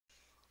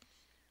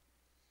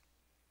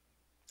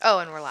Oh,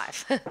 and we're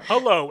live.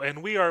 Hello,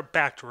 and we are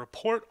back to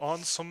report on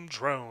some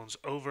drones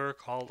over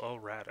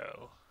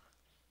Colorado.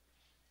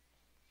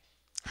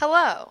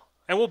 Hello.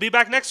 And we'll be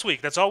back next week.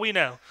 That's all we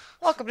know.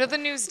 Welcome to the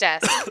news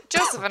desk.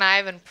 Joseph and I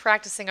have been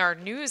practicing our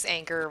news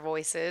anchor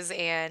voices,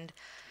 and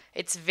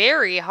it's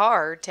very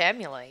hard to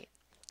emulate.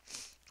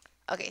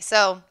 Okay,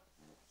 so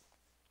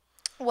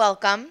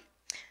welcome.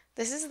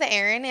 This is the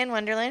Erin and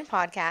Wonderland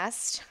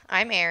podcast.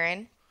 I'm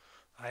Erin.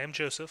 I am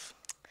Joseph.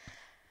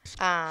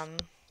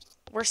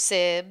 We're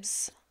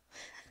sibs.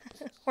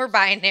 We're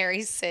binary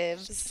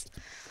sibs.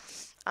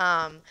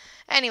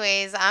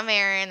 Anyways, I'm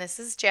Erin. This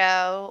is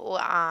Joe.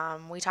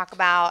 We talk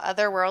about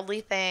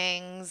otherworldly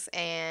things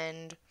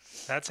and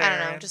That's I Aaron.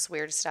 don't know, just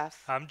weird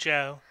stuff. I'm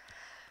Joe.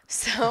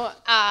 So,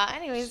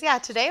 anyways, yeah,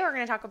 today we're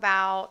going to talk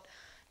about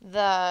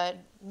the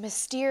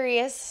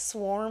mysterious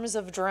swarms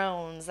of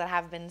drones that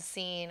have been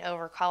seen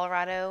over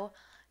Colorado,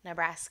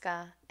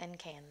 Nebraska, and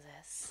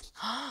Kansas.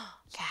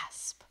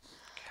 Gasp.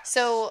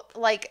 So,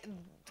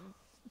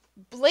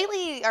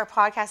 lately our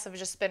podcasts have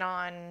just been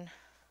on,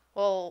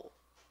 well,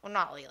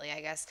 not lately,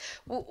 I guess.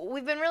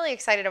 We've been really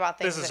excited about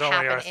things This is that only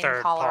our happen in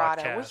third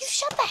Colorado. podcast. Will you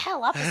shut the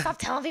hell up and stop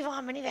telling people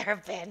how many there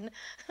have been?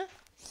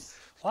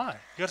 Why?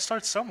 You gotta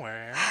start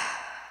somewhere, Aaron.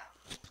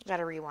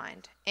 Gotta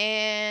rewind.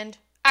 And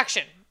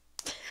action.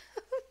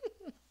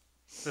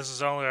 This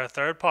is only our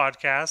third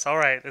podcast. All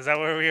right, is that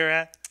where we are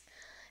at?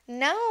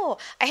 No.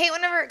 I hate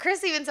whenever,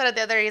 Chris even said it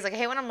the other day, he's like, I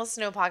hate when I'm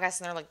listening to a podcast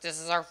and they're like, this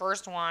is our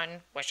first one.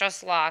 Wish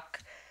us luck.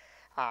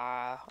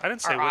 I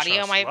didn't say Our wish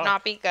audio us might luck.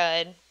 not be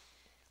good.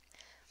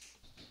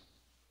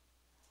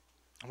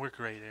 We're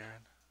great,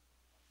 Aaron.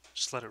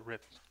 Just let it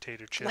rip,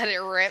 tater chip. Let it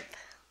rip.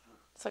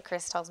 That's what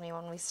Chris tells me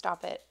when we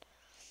stop at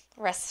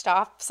rest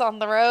stops on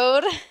the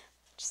road.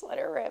 Just let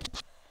it rip.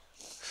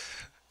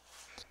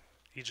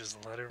 You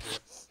just let it rip.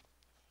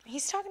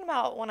 He's talking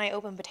about when I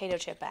open potato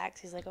chip bags.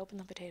 He's like, open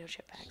the potato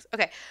chip bags.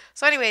 Okay.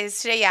 So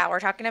anyways, today, yeah, we're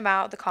talking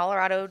about the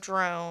Colorado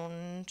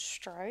drone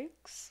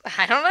strikes.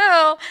 I don't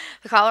know.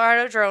 The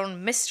Colorado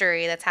drone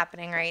mystery that's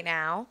happening right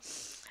now.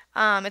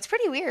 It's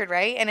pretty weird,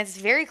 right? And it's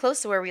very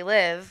close to where we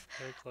live.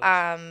 Very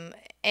close.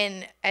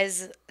 And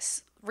as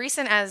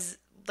recent as,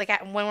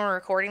 when we're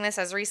recording this,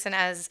 as recent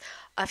as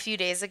a few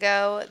days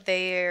ago,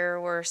 they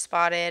were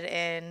spotted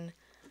in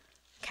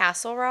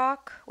Castle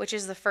Rock, which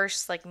is the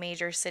first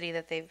major city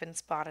that they've been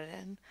spotted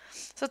in.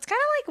 So it's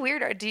kind of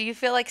weird. Do you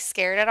feel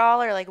scared at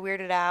all or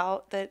weirded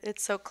out that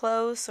it's so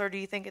close, or do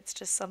you think it's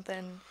just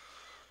something?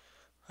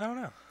 I don't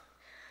know.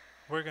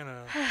 We're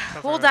gonna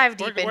We'll dive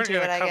deep we're into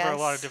gonna it, I cover a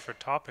lot guess. of different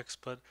topics,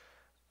 but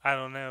I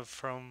don't know,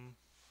 from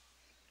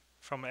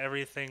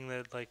everything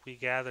that we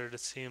gathered, it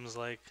seems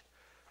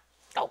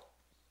Oh.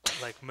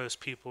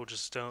 most people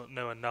just don't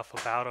know enough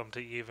about them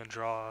to even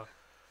draw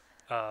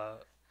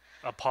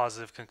a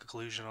positive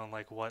conclusion on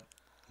what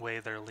way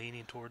they're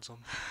leaning towards them.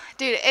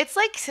 Dude, it's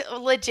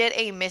legit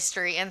a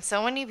mystery, and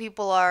so many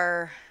people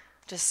are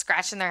just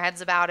scratching their heads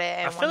about it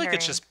and I feel like it's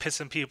wondering. just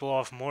pissing people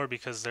off more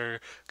because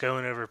they're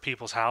going over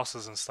people's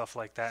houses and stuff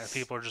like that, and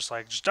people are just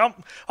just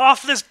dump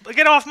off this,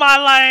 get off my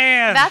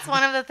land. That's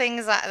one of the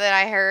things that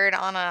I heard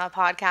on a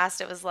podcast.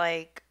 It was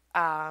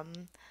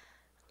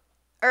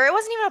or it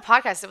wasn't even a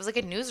podcast. It was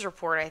a news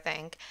report, I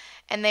think.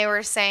 And they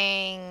were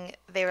saying,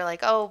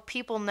 oh,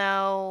 people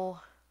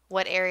know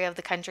what area of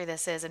the country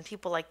this is, and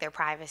people like their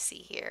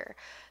privacy here.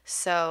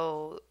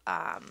 So,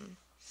 I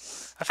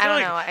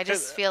don't know. I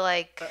just feel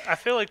like... I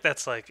feel like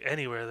that's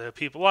anywhere though.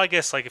 People, well, I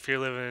guess if you're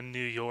living in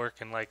New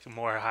York and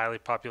more highly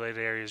populated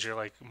areas,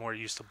 you're more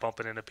used to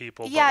bumping into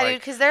people. Yeah, but,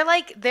 dude, because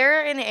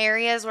they're in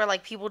areas where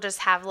people just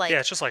have yeah,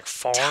 it's just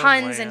farm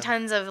tons and land.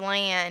 tons of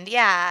land.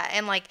 Yeah,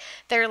 and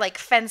they're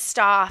fenced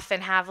off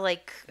and have I don't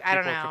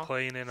People know.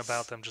 complaining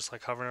about them just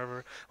hovering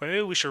over. Well,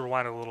 maybe we should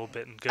rewind a little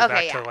bit and go Okay,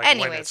 back yeah. to when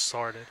Anyways. it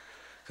started,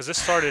 because this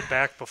started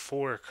back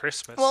before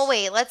Christmas. Well,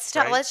 wait. Let's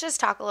right? let's just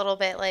talk a little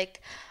bit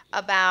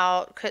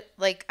about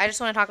I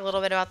just want to talk a little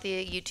bit about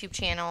the YouTube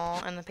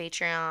channel and the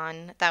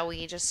Patreon that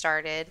we just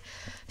started.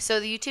 So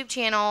the YouTube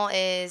channel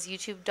is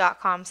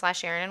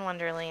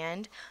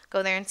youtube.com/erininwonderland.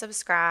 Go there and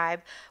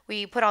subscribe.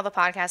 We put all the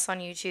podcasts on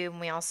YouTube, and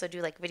we also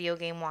do video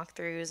game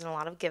walkthroughs and a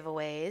lot of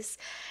giveaways.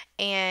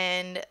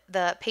 And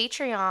the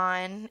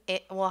Patreon,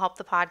 it will help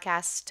the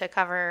podcast to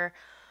cover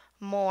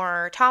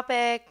more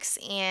topics,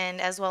 and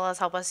as well as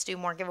help us do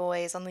more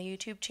giveaways on the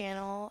YouTube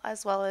channel,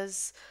 as well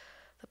as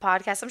the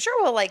podcast. I'm sure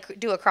we'll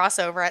do a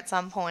crossover at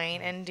some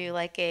point and do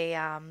a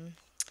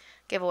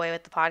giveaway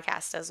with the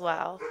podcast as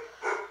well.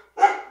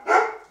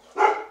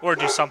 Or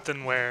do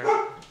something where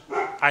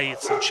I eat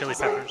some chili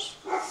peppers.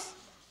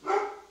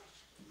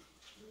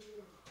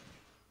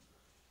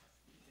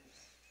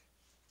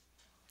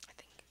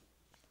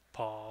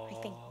 Paul. I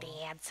think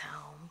Dad's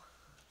home.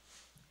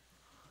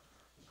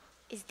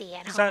 Is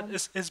Dad Is home?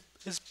 that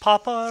is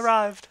Papa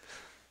arrived?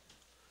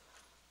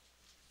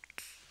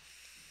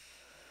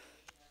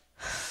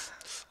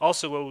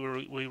 Also,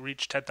 when we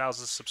reach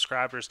 10,000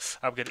 subscribers,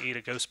 I'm gonna eat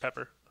a ghost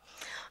pepper.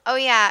 Oh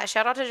yeah,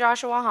 shout out to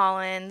Joshua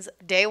Hollins,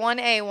 Day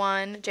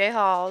 1A1, J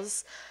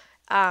Halls.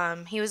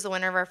 He was the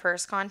winner of our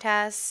first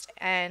contest,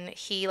 and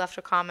he left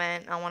a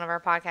comment on one of our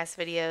podcast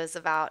videos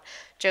about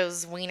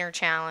Joe's wiener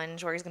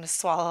challenge, where he's going to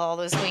swallow all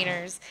those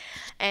wieners.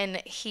 And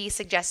he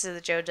suggested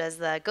that Joe does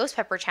the ghost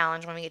pepper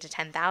challenge when we get to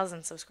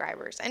 10,000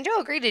 subscribers. And Joe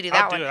agreed to do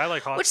that I'll one, do it. I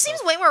like hot which stuff.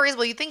 seems way more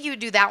reasonable. You'd think you would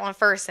do that one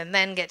first and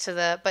then get to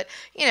the, but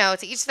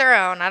to each their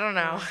own. I don't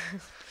know.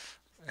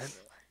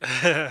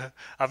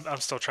 I'm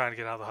still trying to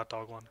get out of the hot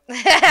dog one.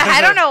 I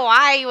don't know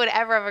why you would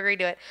ever have agreed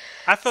to it.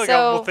 I feel like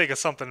So- we'll think of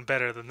something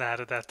better than that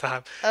at that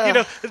time.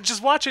 Ugh.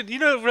 Just watching.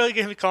 What really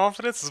gave me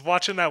confidence is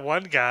watching that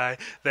one guy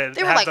that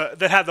They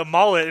were had the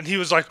mullet, and he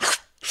was like,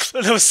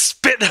 and it was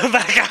spitting them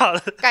back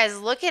out. Guys,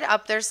 look it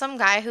up. There's some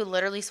guy who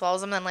literally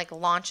swallows them and like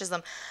launches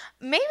them.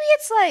 Maybe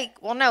it's like,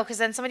 well, no, because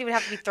then somebody would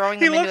have to be throwing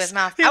them into his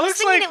mouth. I was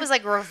thinking it was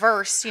like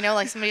reversed,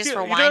 like somebody just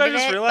rewinded it. You know what I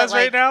just realized but,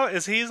 right now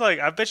is he's like,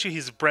 I bet you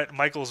he's Brett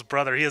Michaels'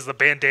 brother. He has the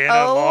bandana,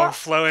 Oh, long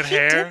flowing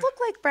hair. He did look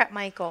like Brett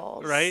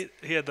Michaels. Right?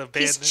 He had the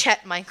bandana. He's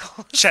Chet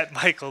Michaels. Chet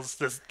Michaels,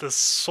 the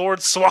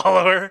sword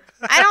swallower.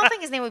 I don't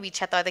think his name would be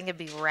Chet, though. I think it'd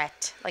be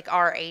Rhett, like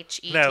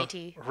Rhettt.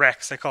 No,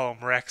 Rex. They call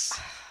him Rex.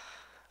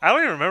 I don't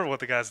even remember what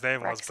the guy's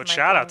name was, but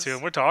shout out to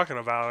him. We're talking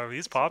about him.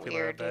 He's popular.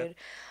 Weird, I bet. dude.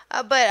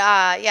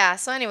 Yeah.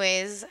 So,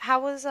 anyways,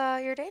 how was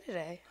your day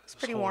today? It was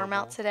pretty warm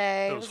out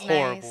today. It was Nice.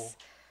 horrible.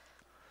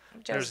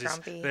 Joe's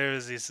grumpy.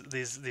 There's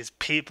these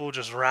people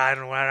just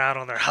riding around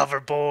on their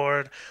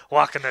hoverboard,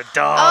 walking their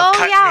dog,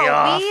 cutting me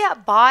off.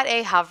 We bought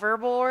a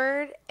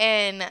hoverboard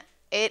and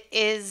it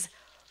is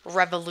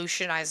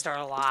revolutionized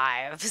our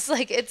lives.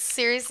 Like, it's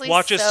seriously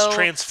Watch so us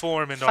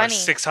transform into our funny.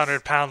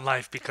 600-pound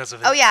life because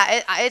of it. Oh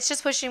yeah, it's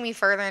just pushing me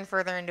further and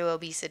further into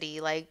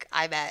obesity. Like,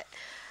 I bet.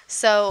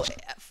 So,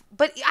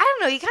 but I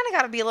don't know. You kind of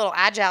got to be a little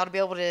agile to be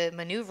able to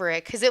maneuver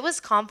it because it was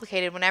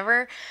complicated.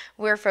 Whenever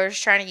we were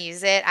first trying to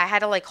use it, I had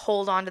to like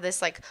hold on to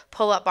this like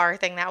pull-up bar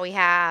thing that we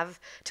have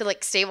to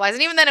like stabilize,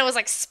 and even then it was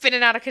like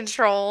spinning out of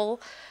control.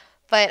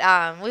 But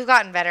we've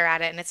gotten better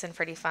at it, and it's been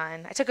pretty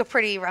fun. I took a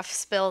pretty rough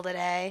spill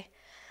today.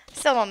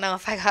 Still don't know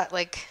if I got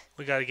like.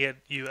 We got to get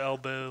you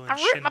elbow I and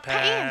ripped shin my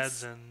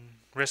pads pants. and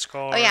wrist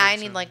guards. Oh yeah, I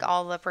need like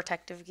all the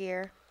protective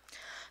gear.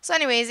 So,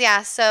 anyways,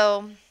 yeah.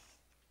 So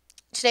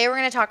today we're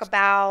gonna talk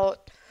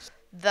about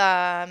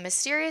the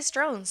mysterious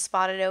drones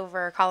spotted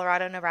over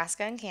Colorado,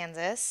 Nebraska, and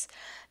Kansas.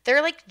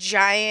 They're like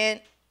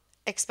giant,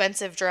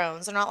 expensive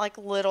drones. They're not like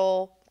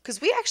little.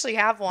 Because we actually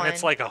have one. And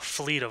it's like a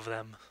fleet of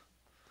them.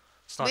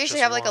 It's not We actually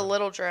just have like a one.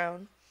 little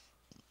drone.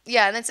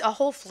 Yeah, and it's a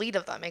whole fleet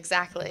of them,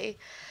 exactly.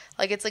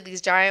 Like, it's like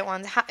these giant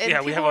ones. And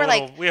Yeah, we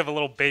have a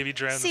little baby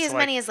drone. see that's as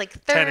many like as like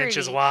 30. 10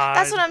 inches wide.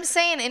 That's what I'm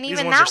saying. And These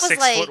even ones that are was 6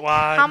 like, foot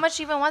wide. how much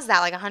even was that?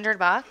 Like $100?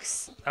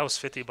 That was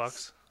 $50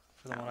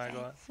 for the one I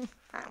got.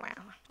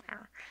 Wow.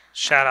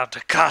 Shout out to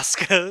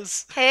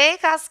Costco's. Hey,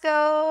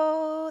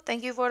 Costco.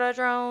 Thank you for the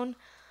drone.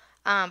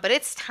 But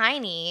it's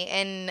tiny,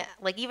 and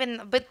like even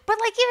like even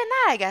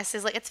that, I guess,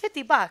 is like it's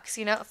 $50.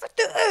 50, hey,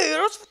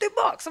 that's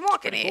 $50. I'm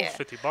walking Cool, here.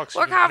 $50. Work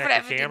You can hard for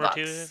connect that the camera to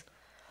 $50. it.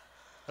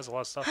 That's a lot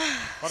of stuff.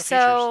 A lot of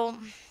So,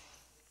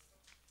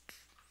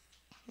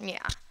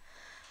 yeah.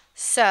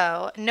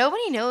 So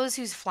nobody knows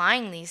who's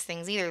flying these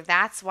things either.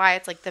 That's why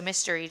it's like the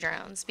mystery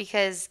drones,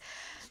 because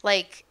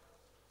like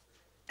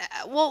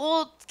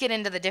we'll get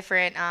into the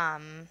different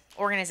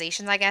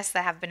organizations, I guess,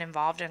 that have been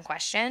involved and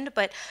questioned,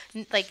 but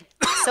like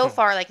so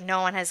far, like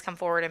no one has come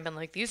forward and been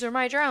like, these are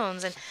my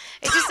drones, and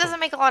it just doesn't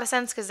make a lot of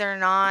sense because they're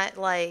not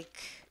like.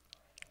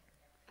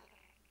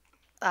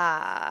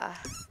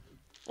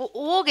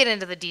 We'll get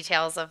into the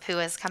details of who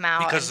has come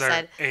out because and they're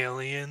said,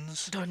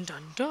 aliens. dun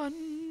dun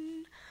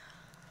dun.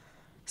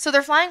 So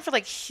they're flying for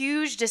like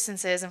huge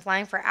distances and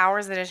flying for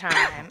hours at a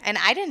time. And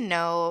I didn't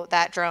know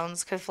that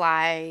drones could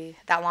fly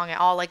that long at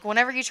all. Like,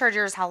 whenever you charge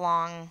yours, how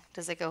long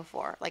does it go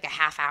for? Like a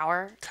half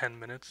hour? 10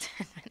 minutes.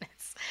 10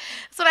 minutes.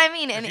 That's what I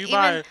mean. And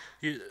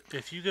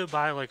If you go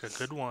buy like a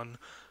good one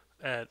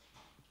at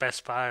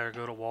Best Buy or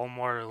go to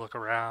Walmart or look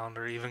around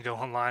or even go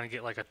online and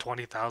get like a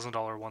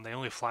 $20,000 one, they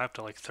only fly up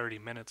to like 30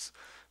 minutes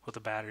with the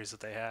batteries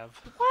that they have.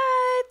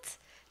 what?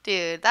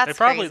 Dude, that's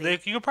crazy.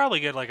 You could probably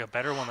get like a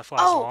better one that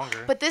flies Oh,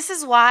 longer. but this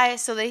is why.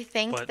 So they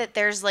think But- that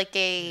there's like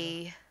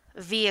a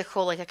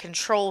vehicle, like a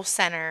control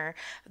center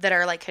that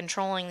are like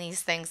controlling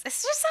these things.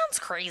 This just sounds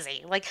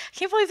crazy. Like, I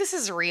can't believe this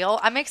is real.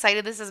 I'm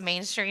excited this is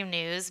mainstream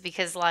news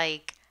because,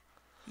 like,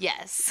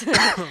 yes.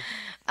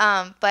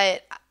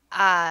 But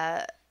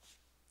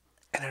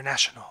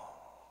International.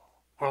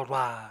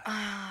 Worldwide. what was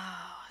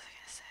I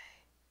gonna say?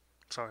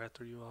 Sorry, I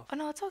threw you off. Oh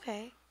no, it's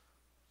okay.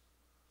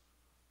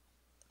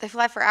 They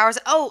fly for hours.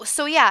 Oh,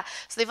 so yeah.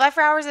 So they fly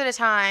for hours at a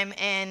time,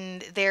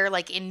 and they're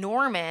like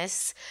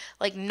enormous,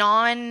 like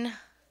I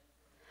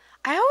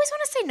always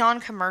want to say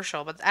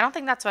non-commercial, but I don't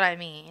think that's what I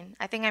mean.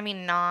 I think I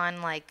mean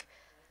like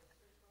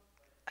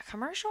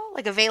commercial,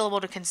 like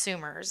available to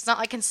consumers. It's not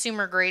like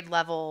consumer grade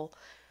level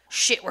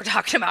shit we're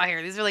talking about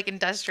here. These are like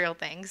industrial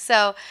things.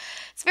 So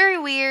it's very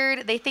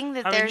weird. They think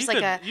that I mean, there's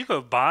like a you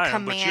could buy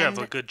them, but you have a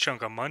command. good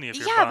chunk of money if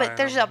you're Yeah, buying but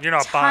there's them. a You're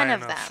not ton buying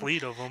of a them.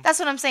 fleet of them. That's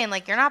what I'm saying.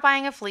 Like, you're not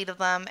buying a fleet of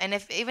them, and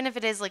if even if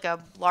it is like a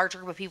large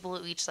group of people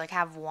who each like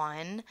have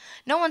one,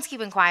 no one's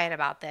keeping quiet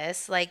about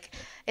this. Like,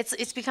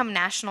 it's become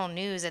national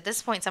news at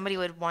this point. Somebody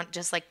would want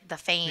just like the Yeah,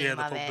 fame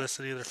the of it.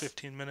 publicity, they're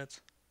 15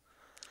 minutes.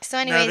 So,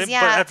 No, anyways, but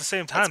yeah, at the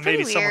same it's time, pretty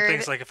maybe someone weird.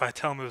 thinks like if I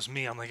tell them it was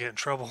me, I'm gonna get in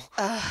trouble.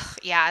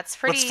 Yeah, it's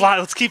pretty. Let's fly.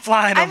 Let's keep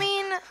flying I them.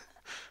 mean,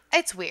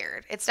 it's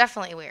weird. It's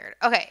definitely weird.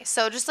 Okay,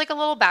 so just like a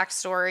little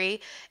backstory,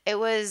 it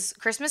was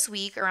Christmas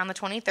week around the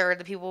 23rd.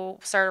 The people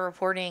started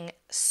reporting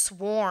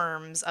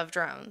swarms of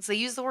drones. They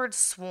use the word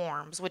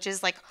swarms, which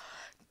is like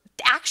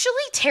actually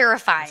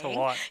terrifying. That's a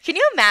lot. Can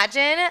you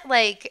imagine?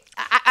 Like,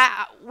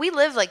 we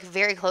live like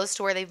very close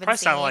to where they've been Probably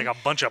seen. sound like a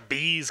bunch of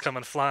bees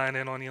coming flying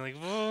in on you, like.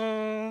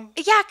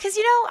 Yeah, because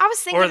I was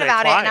thinking they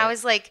about it, and I quiet?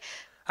 was like,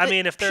 I but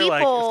mean, if they're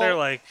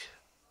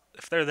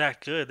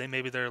that good, then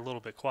maybe they're a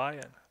little bit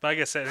quiet. But I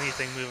guess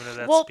anything moving at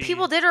that well, speed.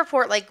 people did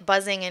report like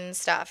buzzing and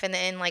stuff,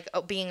 and like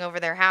being over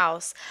their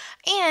house.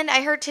 And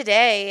I heard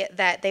today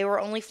that they were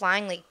only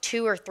flying like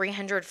 200 or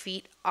 300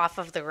 feet off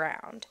of the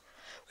ground,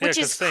 which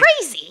is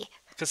crazy.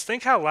 Because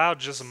think how loud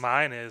just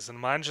mine is, and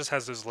mine just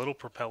has those little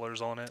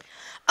propellers on it.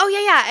 Oh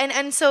yeah,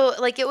 and so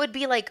like it would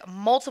be like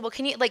multiple.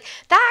 Can you like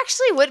that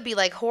actually would be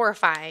like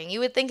horrifying? You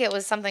would think it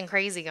was something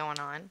crazy going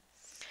on.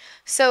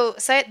 So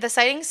the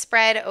sighting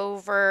spread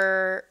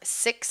over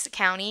 6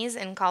 counties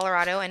in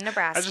Colorado and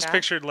Nebraska. I just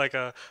pictured like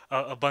a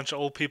bunch of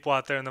old people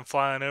out there and them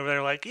flying over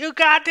there like, you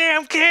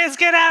goddamn kids,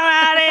 get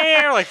out of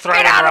here! Like throwing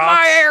Get out rocks. of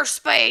my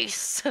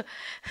airspace!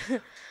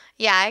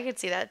 Yeah, I could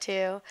see that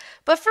too.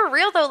 But for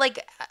real though,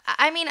 like,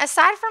 I mean,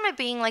 aside from it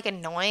being like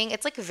annoying,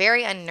 it's like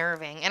very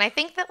unnerving. And I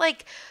think that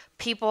like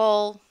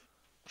people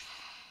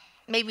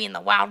maybe in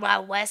the wild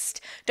wild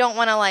west don't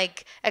want to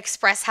like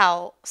express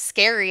how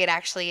scary it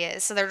actually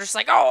is, so they're just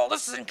like, oh,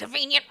 this is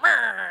inconvenient,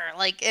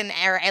 like, and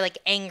like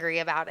angry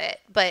about it.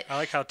 But I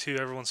like how too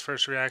everyone's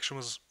first reaction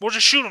was, we'll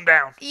just shoot them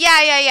down.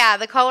 yeah,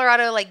 the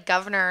Colorado like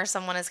governor or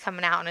someone is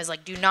coming out and is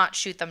like, do not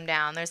shoot them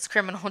down, there's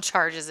criminal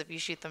charges if you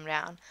shoot them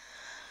down.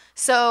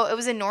 So it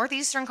was in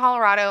northeastern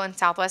Colorado and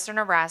southwestern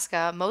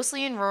Nebraska,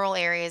 mostly in rural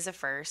areas at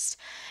first.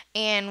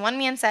 And one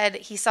man said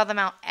he saw them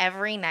out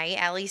every night,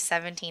 at least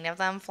 17 of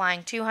them,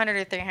 flying 200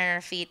 or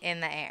 300 feet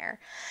in the air.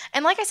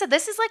 And like I said,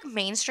 this is like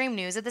mainstream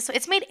news at this.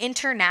 It's made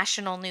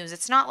international news.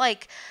 It's not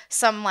like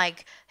some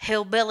like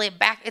hillbilly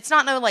back. It's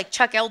not no like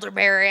Chuck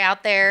Elderberry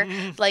out there,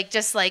 like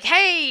just like,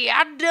 hey,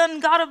 I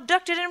done got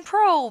abducted and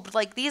probed.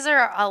 Like, these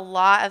are a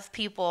lot of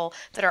people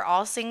that are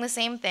all seeing the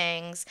same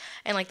things,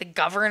 and like the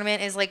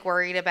government is like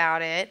worried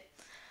about it.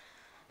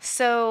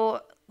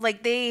 So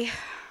like they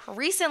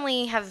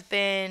recently have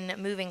been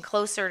moving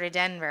closer to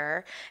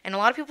Denver, and a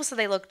lot of people said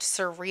they looked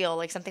surreal,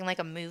 like something like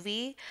a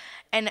movie.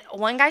 And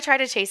one guy tried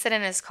to chase it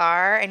in his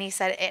car, and he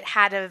said it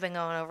had to have been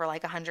going over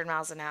like 100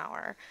 miles an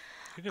hour.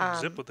 You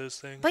can zip with those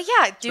things. But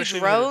yeah, do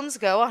Especially drones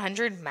go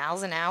 100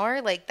 miles an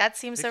hour? Like, that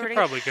seems They so could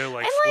ridiculous. probably go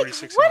like And,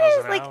 46 what miles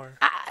is, an like, hour.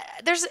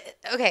 there's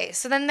okay.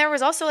 So then there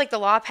was also like the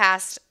law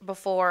passed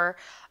before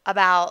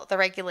about the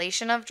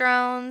regulation of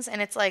drones,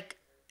 and it's like,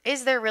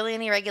 is there really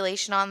any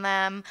regulation on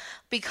them?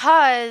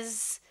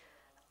 Because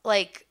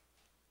like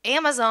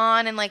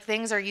Amazon and like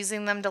things are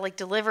using them to like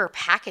deliver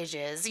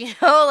packages,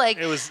 like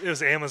It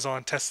was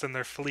Amazon testing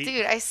their fleet.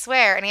 dude, I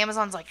swear, and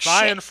Amazon's like,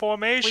 Fly shit, in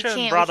formation,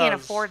 we brothers. can't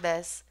afford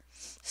this.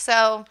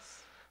 So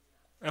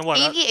And what?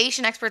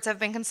 aviation experts have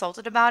been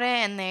consulted about it,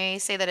 and they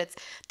say that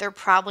they're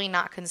probably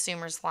not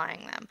consumers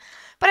flying them.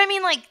 But I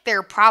mean, like,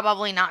 they're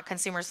probably not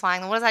consumers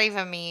flying them. What does that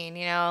even mean?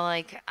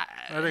 Like,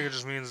 I think it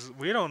just means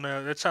we don't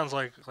know. It sounds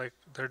like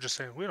they're just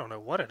saying we don't know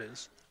what it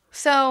is.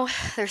 so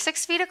they're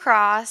 6 feet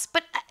across.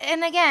 But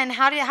and again,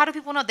 how do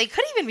people know? They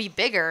could even be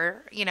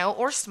bigger,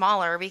 or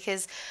smaller,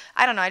 because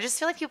I don't know. I just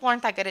feel like people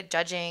aren't that good at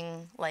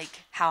judging like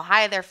how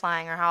high they're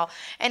flying or how.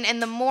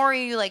 And the more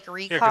you like Yeah,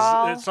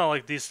 recall, because it's not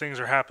like these things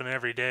are happening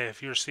every day.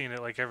 If you're seeing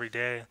it like every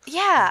day,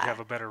 yeah. you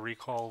have a better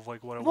recall of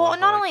like what it was. Well,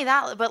 not like. only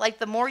that, but like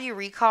the more you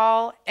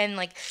recall and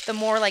like the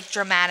more like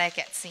dramatic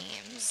it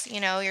seems.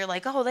 You're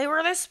like, oh, they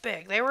were this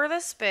big. They were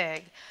this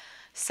big.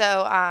 So,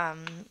 I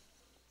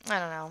don't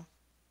know.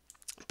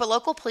 But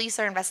local police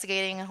are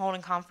investigating and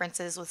holding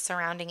conferences with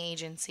surrounding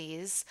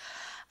agencies.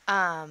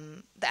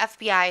 The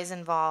FBI is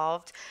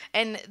involved,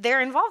 and they're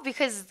involved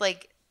because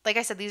like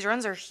I said, these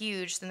drones are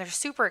huge and they're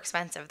super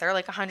expensive. They're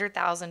like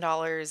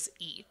 $100,000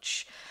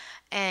 each,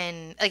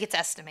 and like it's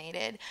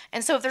estimated.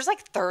 And so if there's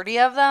like 30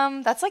 of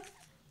them, that's like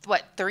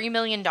what, $3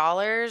 million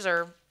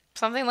or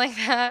something like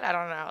that. I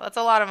don't know. That's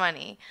a lot of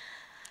money.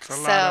 So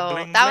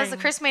that was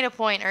Chris made a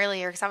point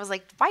earlier, because I was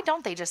like, why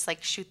don't they just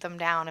like shoot them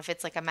down if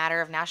it's like a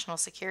matter of national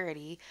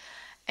security?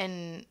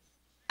 And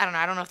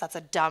I don't know if that's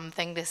a dumb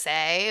thing to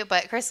say,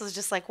 but Chris was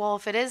just like, well,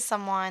 if it is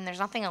someone, there's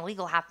nothing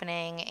illegal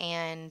happening,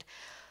 and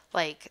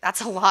like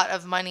that's a lot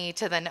of money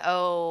to then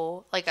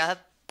owe like a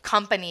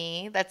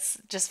company that's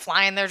just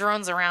flying their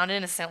drones around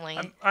innocently.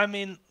 I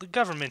mean, the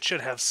government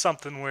should have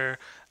something where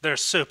they're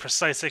so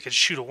precise they could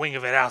shoot a wing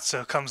of it out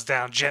so it comes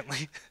down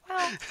gently.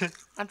 Well,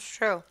 that's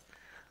true.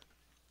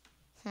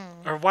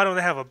 Or why don't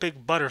they have a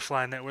big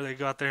butterfly net where they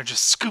go out there and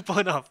just scoop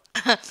one up?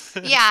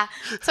 Yeah,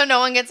 so no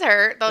one gets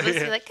hurt. They'll just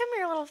Yeah. be like, "Come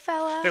here, little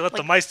fella." They let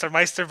the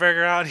Meister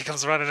burger out. He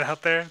comes running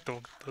out there.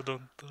 Dun, dun,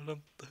 dun,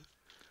 dun, dun.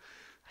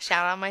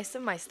 Shout out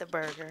Meister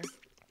Burger.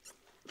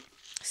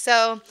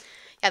 So,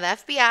 yeah, the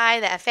FBI,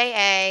 the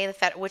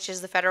FAA, which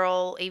is the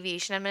Federal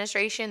Aviation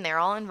Administration, they're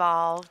all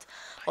involved.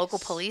 Local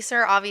police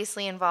are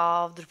obviously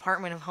involved. The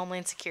Department of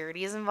Homeland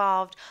Security is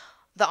involved.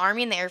 The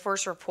Army and the Air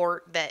Force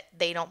report that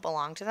they don't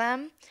belong to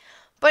them.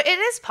 But it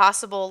is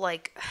possible,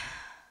 like,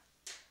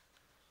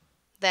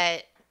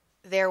 that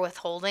they're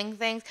withholding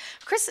things.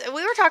 Chris,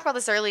 we were talking about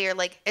this earlier.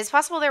 Like, it's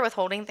possible they're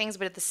withholding things,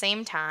 but at the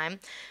same time,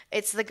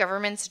 it's the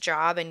government's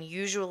job and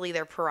usually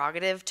their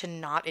prerogative to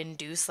not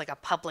induce, like, a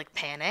public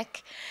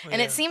panic. And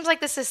it seems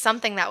like this is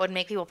something that would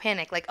make people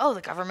panic. Like, oh,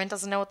 the government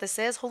doesn't know what this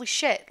is? Holy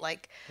shit.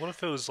 Like, What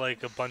if it was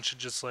like a bunch of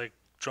just like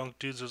drunk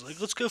dudes who was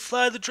like, let's go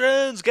fly the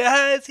drones,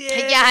 guys,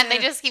 yeah. yeah, and they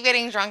just keep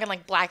getting drunk and,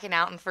 like, blacking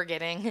out and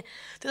forgetting.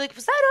 They're like,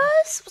 was that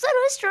us? Was that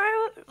us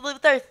driving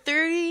with our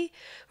 30?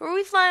 Were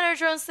we flying our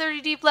drones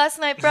 30 deep last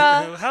night,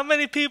 bro? How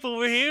many people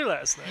were here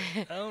last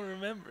night? I don't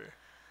remember.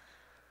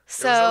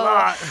 So, There was a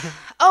lot.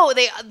 oh,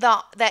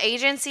 the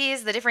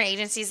agencies, the different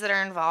agencies that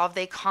are involved,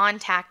 they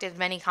contacted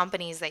many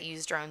companies that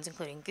use drones,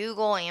 including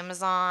Google,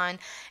 Amazon,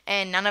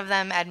 and none of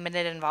them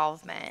admitted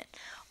involvement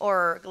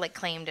or, like,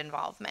 claimed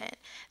involvement.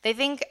 They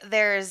think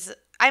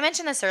I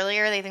mentioned this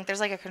earlier, they think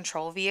there's, like, a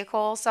control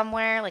vehicle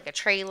somewhere, like a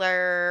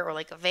trailer or,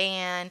 like, a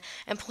van,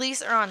 and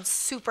police are on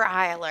super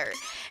high alert.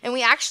 And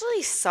we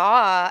actually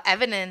saw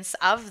evidence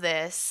of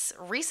this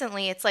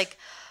recently. It's like,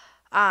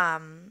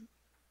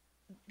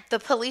 the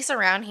police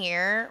around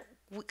here,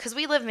 because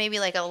we live maybe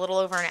like a little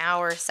over an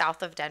hour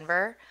south of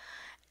Denver,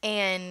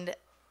 and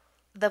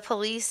the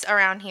police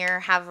around here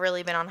have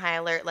really been on high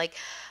alert. Like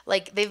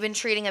they've been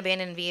treating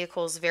abandoned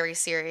vehicles very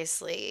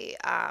seriously.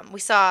 We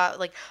saw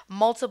like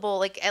multiple,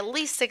 like at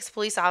least 6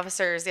 police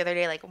officers the other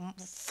day, like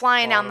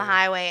flying down the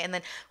highway, and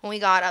then when we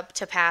got up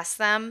to pass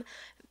them,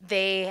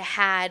 they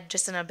had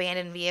just an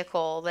abandoned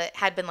vehicle that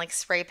had been like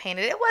spray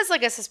painted. It was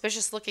like a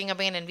suspicious looking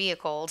abandoned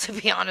vehicle, to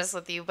be honest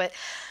with you, but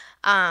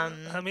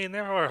I mean,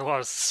 there are a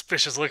lot of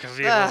suspicious looking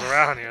vehicles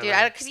around here. dude,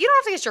 because you don't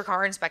have to get your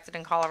car inspected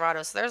in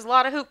Colorado, so there's a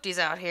lot of hoopties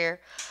out here.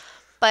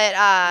 But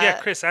yeah,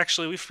 Chris,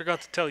 actually, we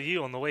forgot to tell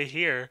you on the way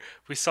here,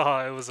 we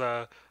saw it was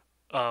a,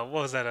 what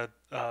was that,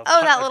 that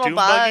a little dune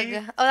bug.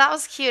 buggy? Oh, that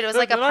was cute. It was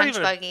like a No, not punch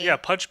even buggy. Yeah,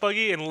 punch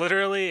buggy, and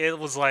literally it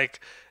was like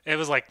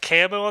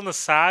camo on the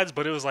sides,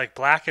 but it was like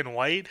black and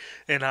white,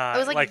 and It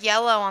was like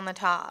yellow on the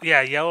top.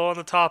 yeah, yellow on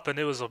the top, and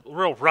it was a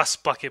real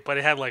rust bucket, but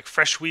it had like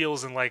fresh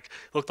wheels and like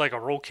looked like a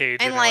roll cage,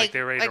 And like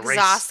they were ready to race.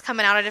 exhaust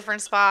coming out of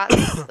different spots.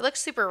 It looked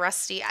super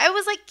rusty. It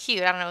was like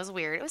cute. I don't know. It was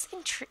weird. It was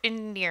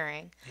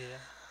endearing. Yeah.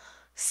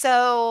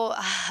 So,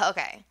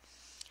 okay.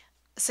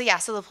 So yeah,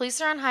 so the police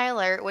are on high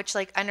alert, which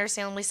like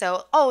understandably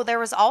so. Oh, there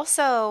was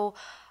also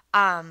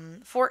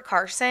Fort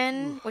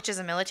Carson, which is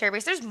a military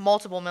base. There's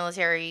multiple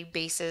military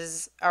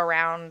bases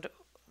around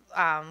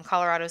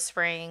Colorado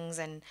Springs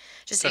and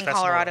just in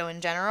Colorado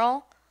in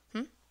general.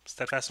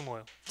 Steadfast and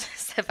loyal.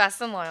 Steadfast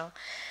and loyal.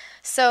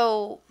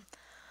 So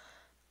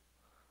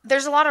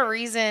there's a lot of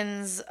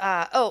reasons.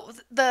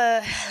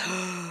 The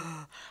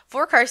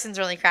Fort Carson's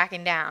really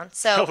cracking down.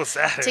 So What was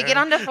that, to get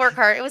onto Fort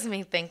Carson, it was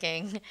me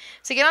thinking.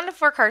 To get onto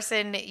Fort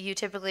Carson, you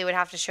typically would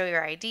have to show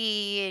your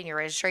ID and your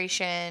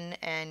registration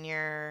and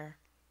your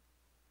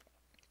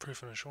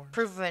Proof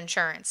of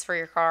insurance for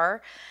your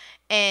car,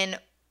 and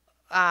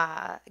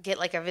get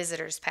like a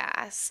visitor's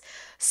pass.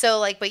 So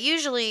like, but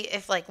usually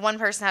if like one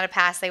person had a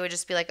pass, they would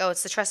just be like, oh,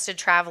 it's the Trusted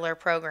Traveler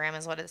program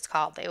is what it's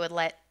called. They would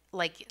let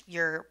like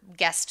your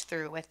guest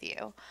through with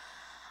you.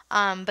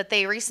 But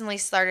they recently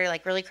started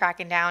like really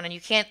cracking down, and you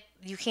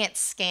can't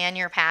scan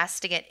your pass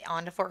to get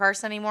onto Fort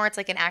Carson anymore. It's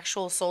like an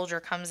actual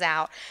soldier comes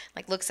out,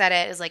 like looks at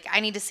it, is like,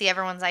 I need to see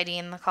everyone's ID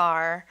in the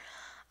car.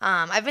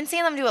 I've been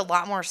seeing them do a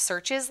lot more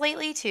searches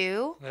lately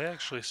too. They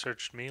actually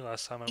searched me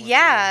last time I went.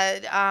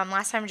 Yeah,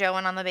 last time Joe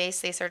went on the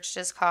base, they searched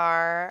his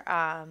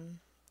car,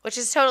 which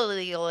is totally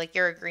legal. Like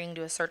you're agreeing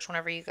to a search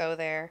whenever you go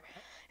there.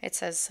 It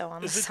says so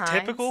on the signs. Is it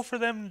typical for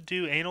them to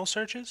do anal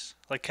searches,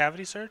 like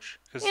cavity search?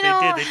 Because they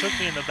know, did. They took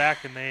me in the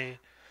back and they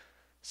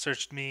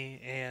searched me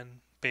and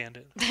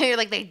Bandit. They're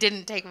like, they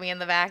didn't take me in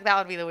the back. That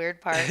would be the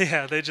weird part.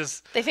 Yeah, they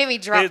made me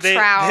drop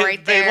trowel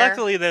right there.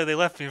 Luckily, though, they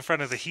left me in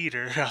front of the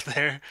heater out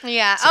there.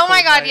 Yeah. Oh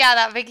my God. Yeah,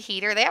 that big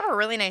heater. They have a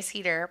really nice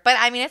heater, but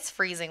I mean, it's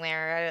freezing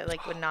there. I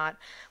like would not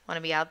want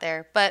to be out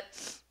there. But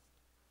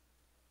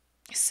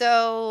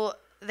so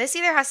this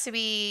either has to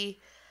be.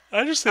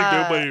 I just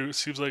think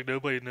seems like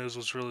nobody knows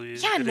what's really.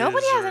 Yeah,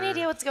 nobody has any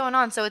idea what's going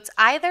on. So it's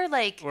either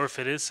like. Or if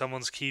it is,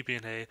 someone's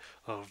keeping a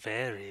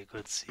very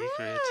good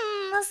secret.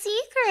 A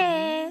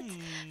secret.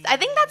 I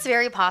think that's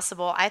very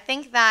possible. I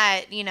think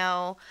that, you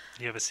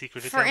have a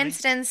secret to for tell me?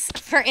 instance,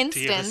 Do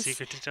you have a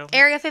secret to tell me?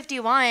 Area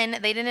 51,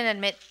 they didn't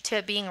admit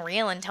to being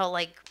real until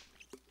like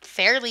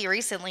fairly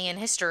recently in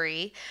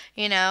history,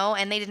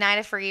 and they denied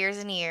it for years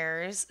and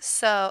years.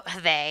 So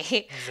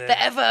the Them.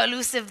 ever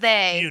elusive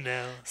they. You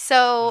know.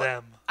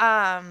 So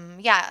Them.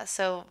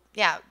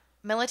 yeah,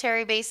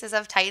 military bases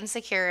have tightened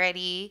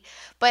security,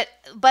 but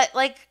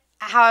like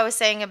how I was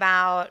saying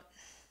about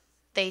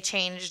they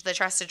changed the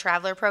Trusted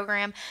Traveler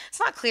program. It's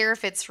not clear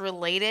if it's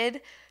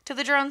related to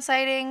the drone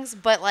sightings,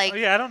 but like Oh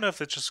yeah, I don't know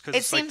if it's just because it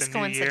it's like seems the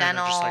new year and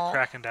they're just like coincidental.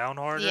 cracking down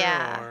harder,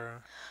 Yeah.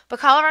 or But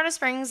Colorado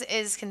Springs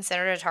is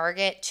considered a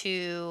target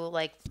to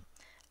like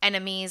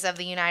enemies of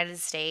the United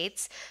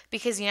States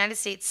because United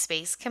States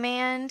Space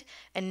Command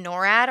and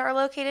NORAD are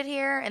located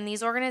here, and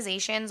these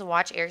organizations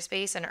watch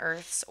airspace and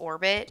Earth's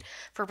orbit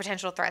for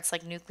potential threats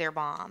like nuclear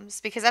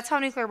bombs, because that's how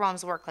nuclear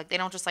bombs work. Like they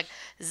don't just like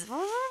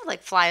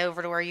like fly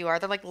over to where you are.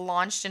 They're like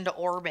launched into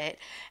orbit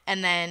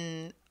and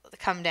then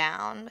come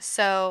down.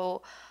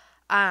 So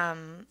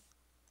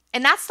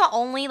and that's the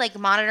only like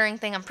monitoring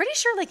thing I'm pretty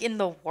sure like in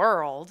the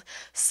world.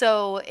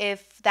 So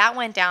if that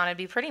went down, it'd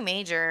be pretty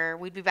major.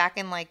 We'd be back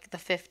in like the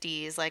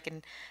 50s, like,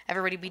 and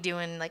everybody be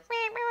doing like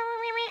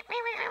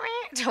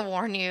to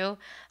warn you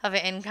of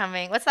an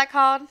incoming. What's that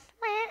called?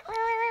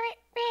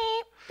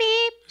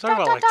 Beep. Talking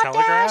about like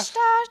telegraph.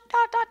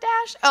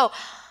 Dash. Oh,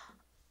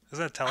 Is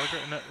that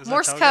telegraph? No, is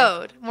Morse that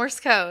telegraph? code. Morse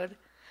code.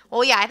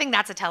 Well, yeah, I think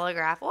that's a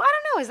telegraph. Well, I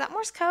don't know. Is that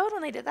Morse code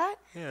when they did that?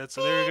 Yeah,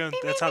 so they were going.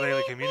 That's how they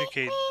like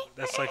communicate.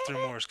 That's like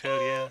through Morse code,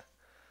 yeah.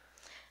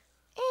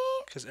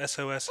 Because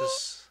SOS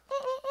is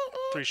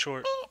 3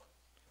 short,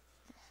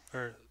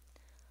 or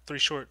 3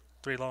 short,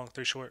 3 long,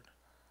 3 short.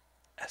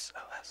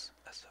 SOS.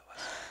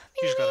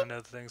 You just gotta know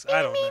the things.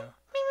 I don't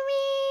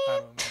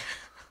know.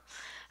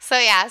 So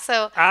yeah,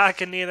 so I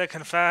can neither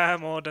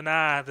confirm or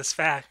deny this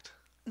fact.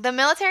 the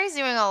military's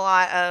doing a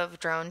lot of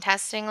drone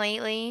testing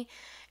lately.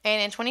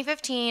 And in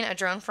 2015, a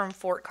drone from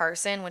Fort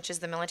Carson, which is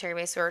the military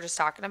base we were just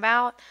talking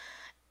about,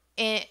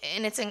 and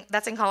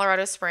that's in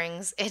Colorado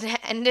Springs, it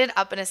ended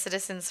up in a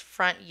citizen's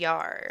front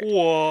yard.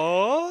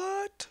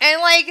 What?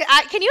 And like,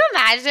 can you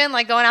imagine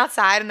like going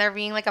outside and there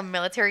being like a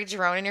military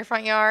drone in your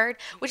front yard?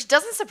 Which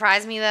doesn't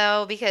surprise me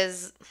though,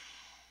 because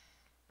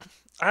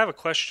I have a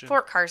question.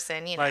 Fort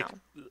Carson,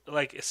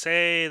 Like,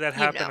 say that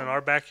happened know. in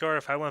our backyard.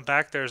 If I went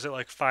back there, is it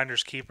like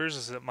finders keepers?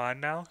 Is it mine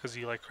now? Because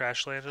you like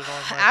crash landed on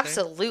my thing?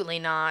 Absolutely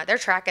not. They're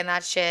tracking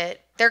that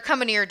shit. They're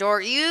coming to your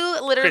door. You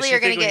literally Chris, are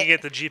gonna when you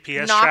get the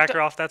GPS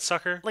tracker off that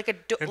sucker, like in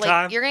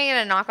time? you're gonna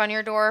get a knock on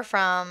your door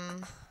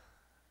from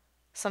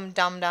some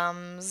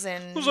dum-dums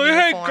in I was like,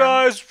 hey uniform.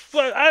 guys,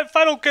 if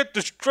I don't get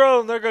this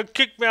drone, they're gonna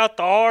kick me out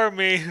the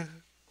army.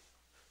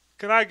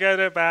 Can I get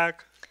it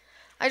back?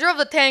 I drove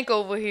the tank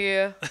over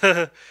here.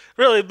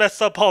 Really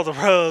messed up all the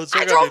roads.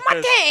 I drove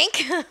my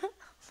tank.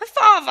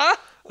 My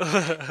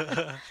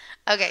father.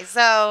 Okay,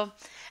 so,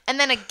 and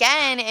then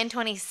again in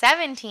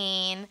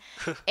 2017,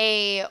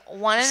 a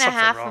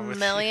 $1.5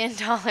 million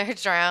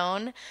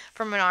drone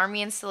from an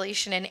army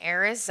installation in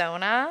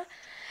Arizona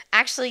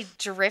actually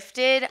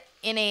drifted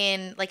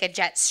in like a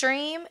jet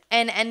stream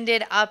and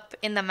ended up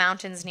in the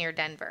mountains near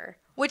Denver,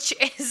 which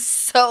is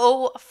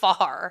so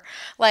far.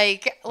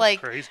 Like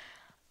Crazy.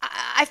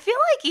 I feel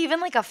like even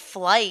like a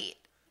flight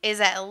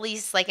is at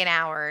least like an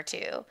hour or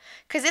two,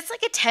 because it's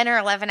like a 10 or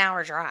 11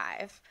 hour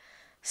drive.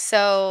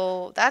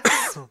 So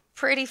that's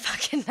pretty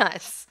fucking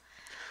nuts.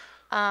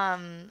 How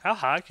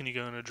high can you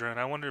go in a drone?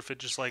 I wonder if it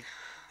just like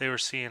they were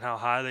seeing how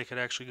high they could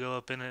actually go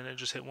up in it and it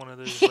just hit one of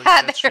those. Yeah,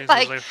 like, they're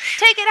like,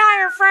 take it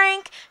higher,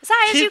 Frank. As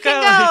high as you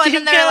can go. And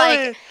then they're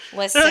like,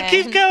 listen. They're like,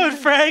 keep going,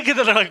 Frank. And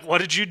then they're like, what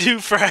did you do,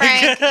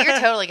 Frank? You're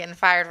totally getting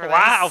fired for this.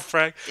 Wow,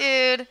 Frank.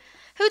 Dude.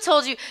 Who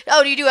told you?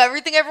 Oh, do you do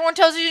everything everyone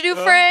tells you to do,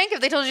 Frank? If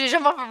they told you to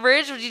jump off a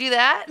bridge, would you do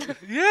that?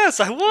 Yes,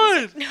 I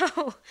would.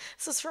 No,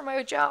 this is for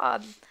my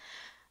job.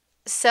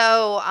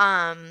 So,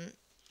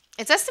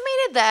 it's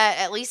estimated that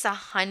at least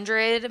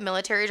 100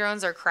 military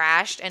drones are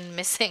crashed and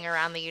missing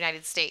around the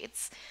United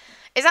States.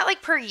 Is that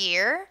like per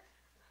year?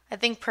 I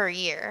think per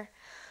year.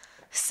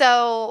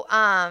 So,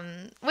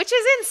 which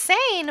is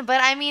insane, but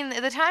I mean,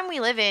 the time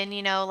we live in,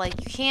 like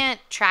you can't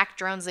track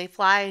drones. They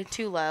fly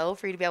too low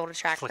for you to be able to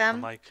track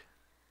them. The mic.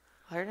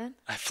 Pardon?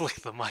 I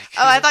flicked the mic.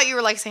 Oh, I thought you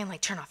were like saying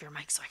like turn off your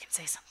mic so I can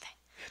say something.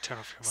 Yeah, turn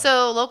off your mic.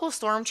 So local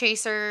storm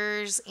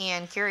chasers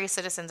and curious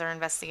citizens are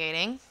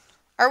investigating.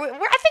 I think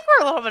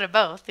we're a little bit of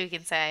both, we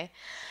can say.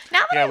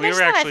 Now that we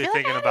were actually I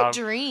thinking had about a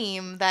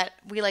dream that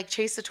we like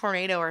chased a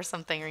tornado or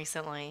something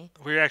recently.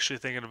 We were actually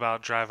thinking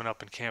about driving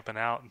up and camping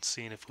out and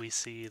seeing if we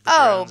see the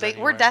drones but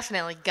we're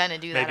definitely gonna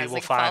do that as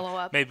like a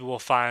follow-up. Maybe we'll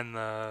find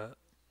the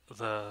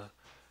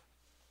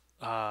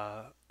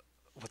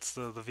what's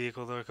the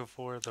vehicle they're looking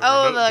for?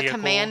 The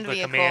command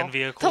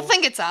vehicle. They'll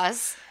think it's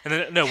us. And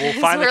then we'll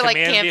find the we're,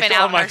 command camping vehicle.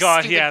 out Oh my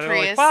god, yeah. They're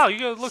like, wow,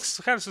 you look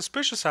kind of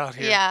suspicious out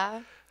here.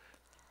 Yeah.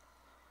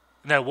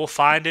 No, we'll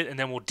find it and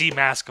then we'll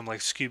demask them like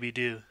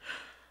Scooby-Doo.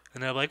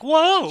 And they're like,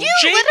 "Whoa, You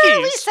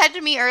literally jinkies!" said to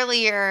me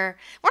earlier,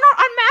 "We're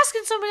not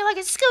unmasking somebody like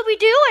it's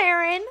Scooby-Doo,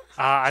 Aaron."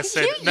 I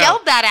said You no.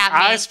 yelled that at me.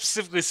 I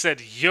specifically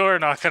said you're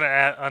not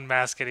gonna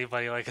unmask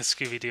anybody like a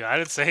Scooby Doo. I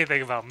didn't say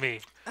anything about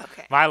me.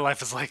 Okay. My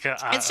life is like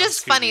It's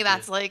just funny Scooby-Doo.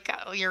 that's like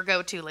your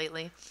go-to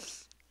lately.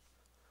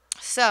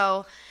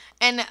 So,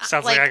 and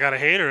Sounds like I got a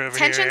hater over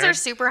here. tensions are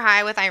super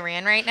high with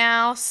Iran right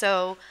now.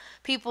 So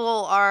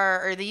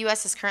or the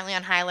U.S. is currently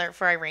on high alert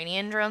for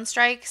Iranian drone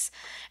strikes,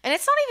 and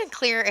it's not even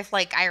clear if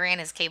like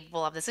Iran is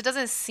capable of this. It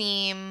doesn't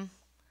seem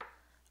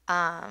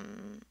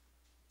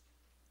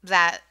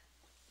that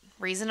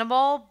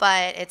reasonable,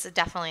 but it's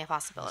definitely a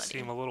possibility.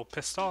 Seem a little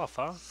pissed off,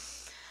 huh?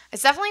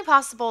 It's definitely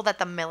possible that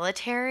the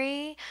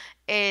military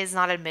is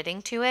not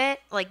admitting to it.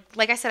 Like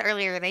I said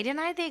earlier, they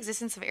denied the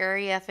existence of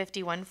Area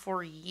 51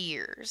 for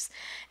years.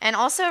 And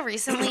also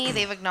recently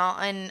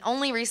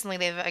only recently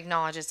they've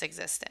acknowledged its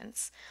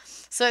existence.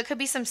 So it could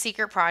be some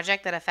secret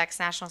project that affects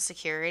national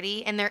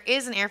security, and there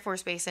is an Air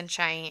Force base in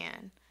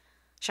Cheyenne,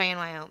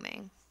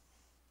 Wyoming.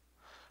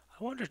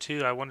 I wonder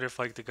if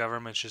like the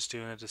government's just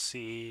doing it to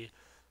see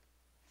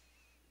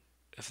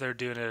if they're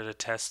doing it at a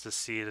test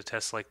to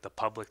test like the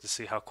public to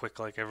see how quick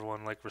like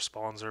everyone like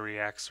responds or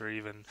reacts or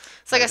even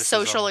it's like a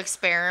social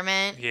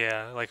experiment.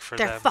 Yeah, like for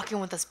they're them. fucking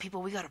with us,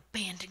 people. We gotta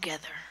band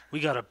together. We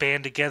gotta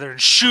band together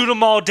and shoot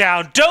them all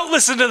down. Don't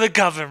listen to the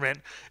government.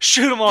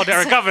 Shoot them all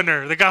down.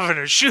 Or the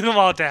governor. Shoot them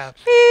all down.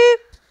 Beep.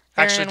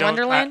 Actually, Erin and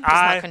Wonderland does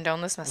not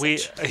condone this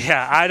message.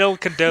 I don't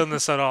condone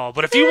this at all.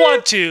 But if you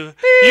want to,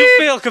 you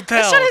feel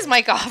compelled. Let's shut his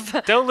mic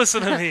off. Don't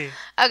listen to me.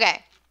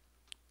 Okay.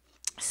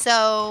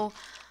 So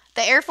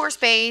the Air Force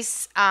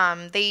Base,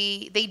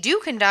 they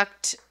do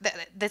conduct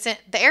the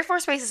Air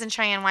Force Base is in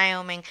Cheyenne,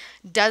 Wyoming,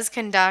 does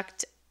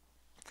conduct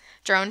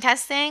drone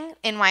testing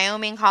in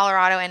Wyoming,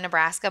 Colorado, and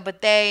Nebraska,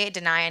 but they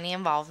deny any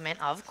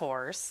involvement, of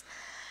course.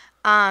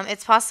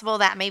 It's possible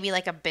that maybe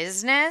like a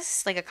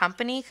business, like a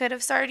company could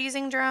have started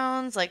using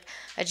drones, like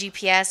a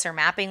GPS or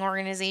mapping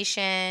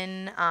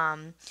organization.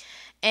 And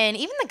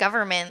even the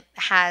government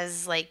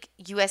has like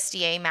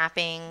USDA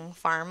mapping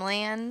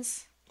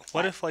farmlands.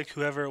 What if like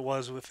whoever it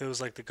was, if it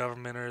was like the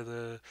government or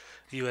the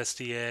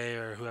USDA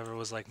or whoever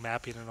was like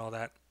mapping and all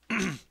that,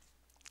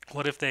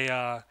 what if they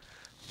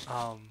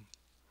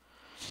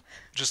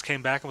just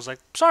came back and was like,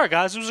 "Sorry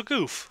guys, it was a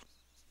goof.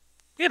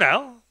 You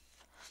know,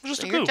 it was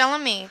just So a you're goof."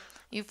 telling me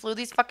you flew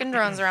these fucking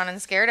drones around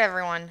and scared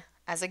everyone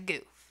as a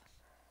goof.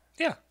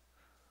 Yeah, it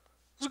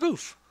was a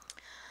goof.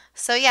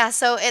 So yeah,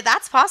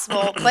 that's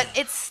possible, but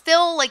it's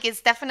still like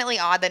it's definitely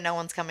odd that no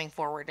one's coming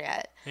forward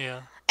yet.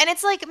 Yeah. And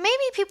it's like maybe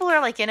people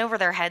are like in over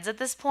their heads at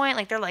this point,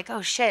 like they're like,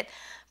 "Oh shit,"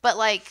 but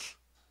like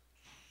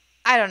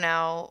I don't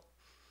know.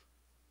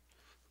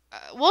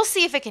 We'll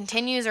see if it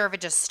continues or if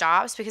it just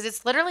stops because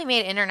it's literally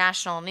made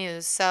international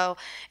news. So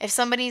if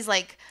somebody's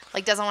like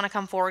doesn't want to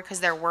come forward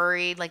because they're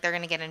worried like they're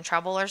gonna get in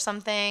trouble or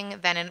something,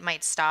 then it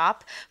might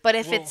stop. But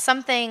if it's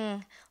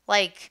something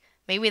like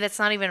maybe that's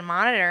not even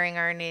monitoring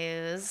our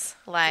news,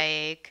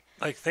 like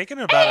thinking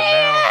about it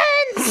now,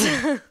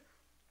 aliens!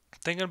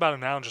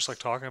 and just like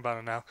talking about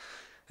it now,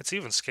 it's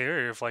even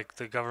scarier if like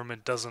the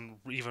government doesn't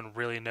even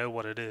really know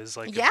what it is.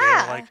 Like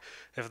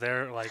if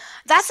they're like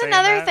that's saying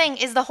another that. thing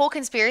is the whole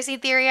conspiracy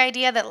theory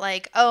idea that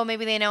like, oh,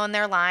 maybe they know and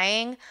they're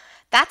lying.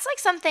 That's like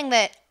something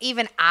that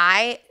even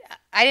I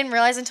didn't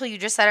realize until you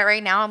just said it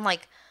right now. I'm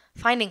like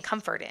finding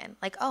comfort in.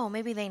 Like, oh,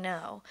 maybe they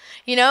know.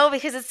 You know,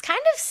 because it's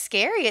kind of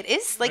scary. It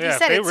is, like you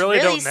said, it's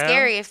really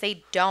scary if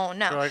they don't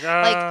know.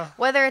 Like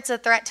whether it's a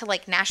threat to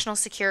like national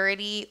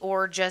security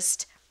or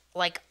just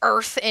like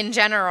Earth in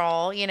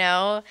general, you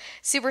know,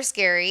 super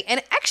scary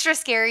and extra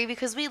scary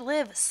because we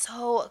live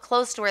so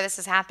close to where this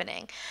is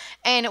happening.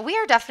 And we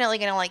are definitely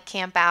going to like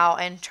camp out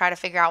and try to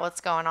figure out what's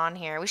going on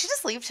here. We should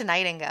just leave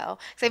tonight and go.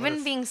 Because they've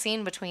been being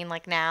seen between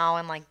like now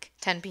and like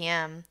 10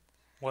 p.m.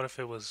 What if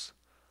it was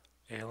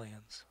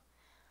aliens?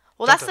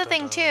 Well, that's the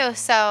thing too.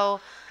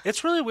 So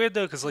it's really weird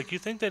though, because like you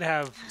think they'd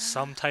have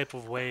some type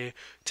of way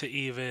to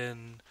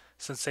even,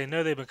 since they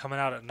know they've been coming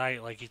out at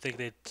night, like you think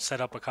they'd set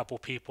up a couple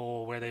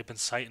people where they've been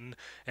sighting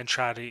and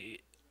try to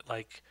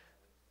like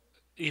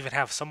even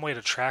have some way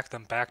to track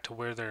them back to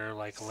where they're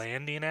like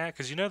landing at,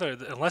 because you know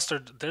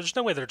there's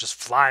no way they're just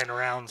flying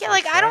around. Yeah,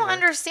 like I don't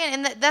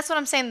understand, and that's what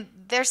I'm saying.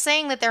 They're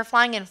saying that they're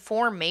flying in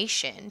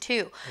formation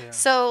too. Yeah.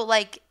 So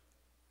like.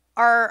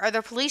 Are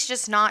the police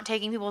just not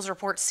taking people's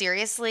reports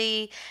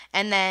seriously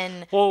and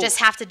then just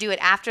have to do it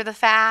after the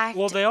fact?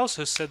 Well, they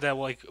also said that,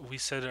 like we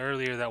said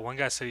earlier, that one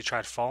guy said he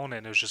tried following it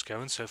and it was just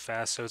going so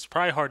fast, so it's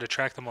probably hard to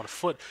track them on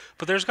foot.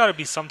 But there's got to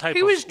be some type of...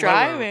 He was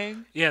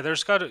driving.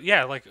 There's got to...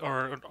 Yeah, like,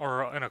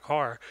 or in a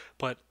car.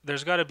 But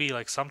there's got to be,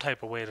 like, some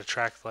type of way to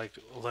track, like,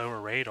 lower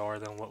radar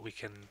than what we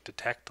can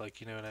detect, like,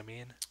 you know what I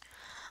mean?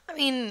 I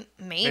mean,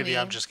 maybe. Maybe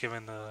I'm just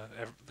giving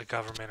the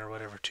government or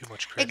whatever too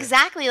much credit.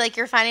 Exactly. Like,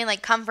 you're finding,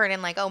 like, comfort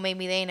in, like, oh,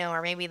 maybe they know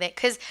or maybe they...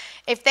 Because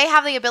if they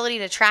have the ability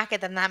to track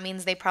it, then that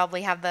means they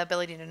probably have the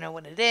ability to know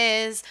what it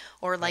is.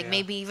 Or, like,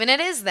 maybe even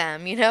it is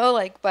them, you know?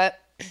 Like, but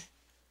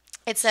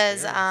it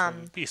says...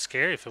 It'd be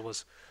scary if it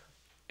was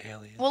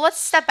Alien. Well, let's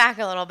step back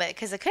a little bit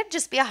because it could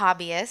just be a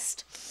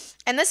hobbyist.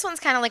 And this one's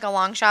kind of like a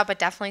long shot, but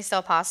definitely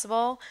still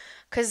possible.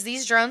 Because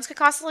these drones could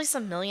cost at least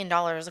 $1 million,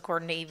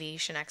 according to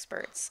aviation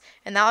experts.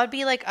 And that would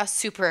be like a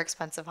super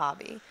expensive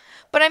hobby.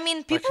 But I mean,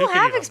 Like people who could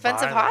have even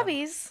expensive buy that?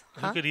 hobbies.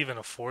 Who could even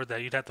afford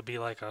that? You'd have to be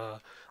like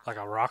a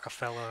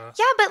Rockefeller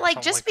Yeah, but or like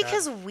something just like that.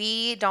 because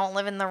we don't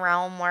live in the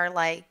realm where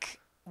like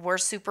we're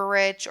super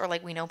rich or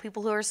like we know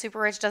people who are super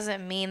rich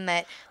doesn't mean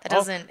that that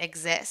Al- doesn't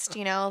exist.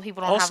 You know, people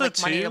don't have Also like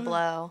money to too,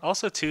 blow.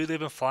 also too, they've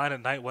been flying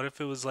at night. What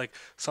if it was like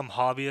some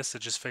hobbyist that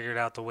just figured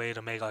out the way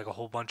to make like a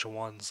whole bunch of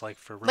ones like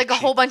for real Like a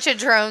whole cheap? bunch of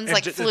drones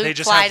like They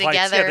just fly have lights.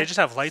 Yeah, they together. just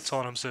have lights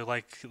on them, so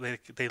like they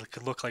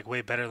could look like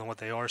way better than what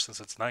they are since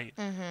it's night.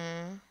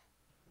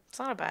 It's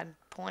not a bad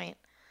point.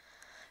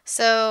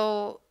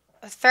 So,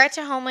 a threat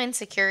to homeland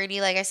security,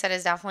 like I said,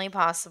 is definitely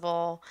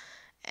possible,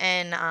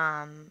 and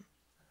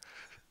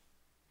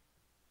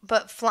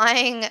but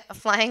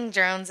flying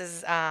drones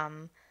is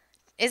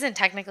isn't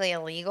technically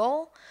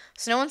illegal,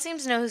 so no one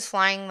seems to know who's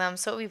flying them.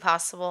 So it would be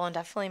possible and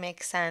definitely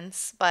makes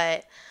sense,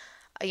 but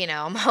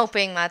I'm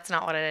hoping that's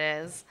not what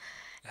it is.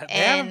 They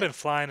haven't And been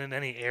flying in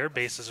any air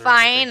bases or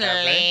anything,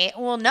 have they?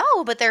 finally, well,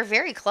 no, but they're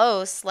very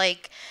close.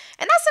 Like,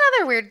 and that's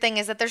another weird thing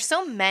is that there's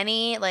so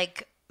many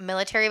like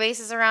military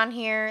bases around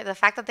here. The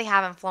fact that they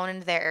haven't flown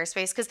into their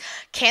airspace, because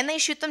can they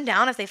shoot them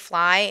down if they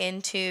fly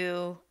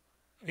into?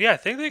 Yeah, I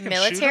think they can shoot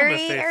them Military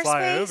if they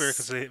fly airspace? over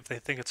because if they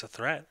think it's a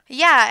threat.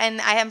 Yeah,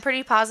 and I am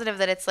pretty positive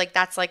that it's like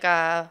that's like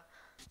a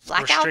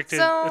blackout Restricted.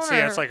 zone.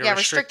 It's like a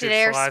restricted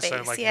fly airspace.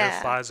 zone, like yeah.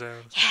 no fly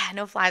zone. Yeah,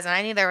 no fly zone.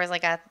 I knew there was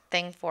like a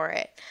thing for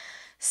it.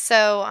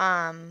 So,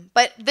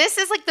 but this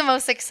is like the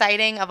most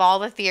exciting of all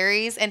the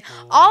theories, and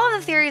all of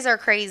the theories are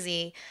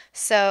crazy.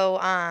 So,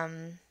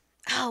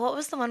 what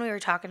was the one we were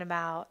talking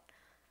about?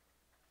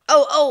 We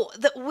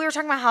were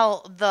talking about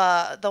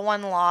how the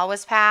one law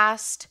was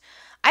passed.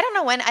 I don't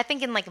know when. I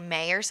think in like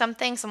May or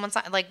something.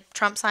 Like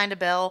Trump signed a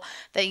bill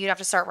that you'd have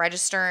to start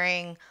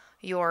registering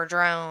your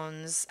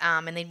drones,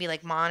 and they'd be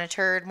like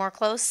monitored more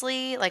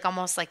closely, like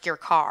almost like your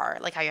car,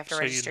 like how you have to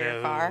register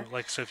your car.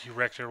 Like, so if you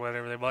wrecked it or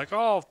whatever, they'd be like,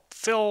 "Oh,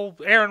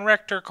 Aaron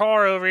wrecked her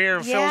car over here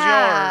in Phil's yard.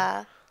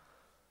 Yeah.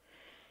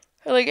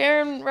 Like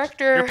Aaron wrecked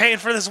her You're paying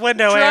for this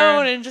window, drone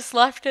Aaron." and just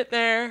left it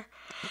there.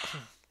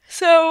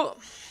 So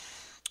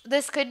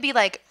this could be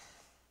like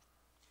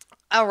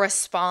a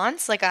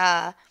response, like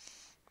a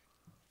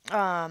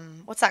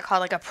what's that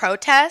called? Like a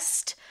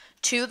protest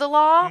to the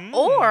law.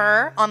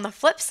 Or on the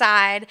flip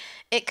side,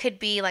 it could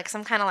be like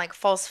some kind of like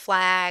false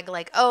flag,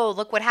 like, oh,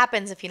 look what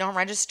happens if you don't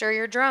register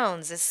your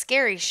drones. This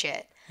scary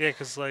shit. Yeah,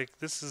 because like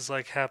this is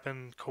like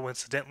happened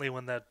coincidentally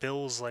when that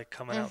bill's like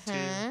coming out too.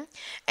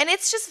 And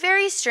it's just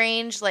very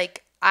strange.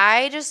 Like,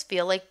 I just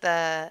feel like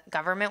the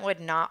government would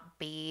not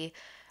be.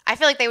 I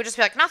feel like they would just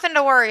be like, nothing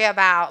to worry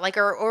about. Like,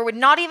 or would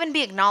not even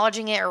be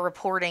acknowledging it or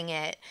reporting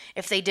it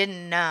if they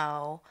didn't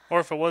know.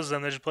 Or if it was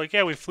them, they'd just be like,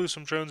 "Yeah, we flew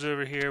some drones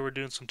over here. We're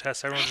doing some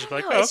tests." Everyone's just be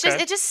like, No, "Oh, it's okay."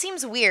 just, it just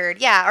seems weird.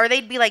 Yeah. Or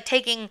they'd be like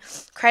taking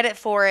credit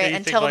for it you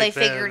think, until like, they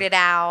figured it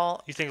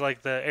out. You think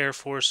like the Air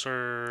Force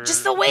or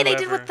Just the way they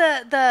did whoever-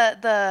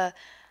 with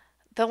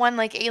the one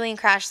like alien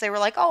crash. They were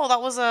like, oh,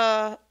 that was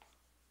a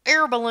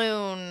air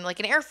balloon, like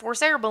an Air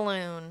Force air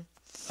balloon.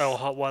 Oh,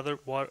 hot weather,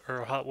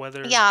 hot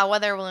weather. Yeah, a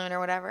weather balloon or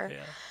whatever.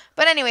 Yeah.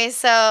 But anyway,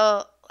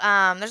 so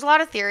there's a lot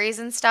of theories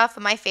and stuff,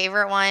 but my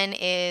favorite one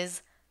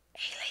is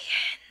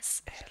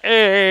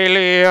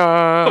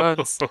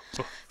aliens.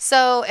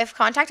 So if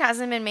contact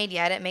hasn't been made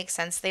yet, it makes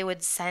sense they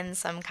would send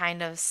some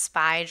kind of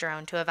spy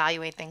drone to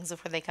evaluate things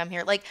before they come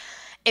here. Like,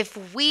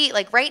 if we,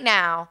 like right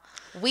now,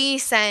 we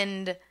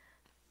send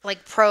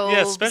like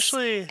probes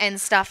and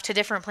stuff to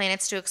different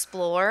planets to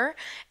explore.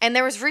 And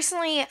there was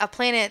recently a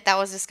planet that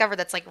was discovered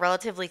that's like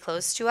relatively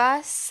close to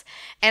us.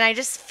 And I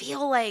just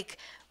feel like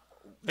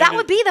that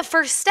would be the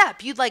first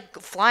step. You'd like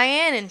fly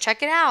in and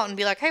check it out and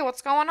be like, hey,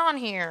 what's going on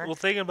here? Well,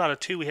 thinking about it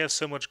too, we have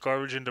so much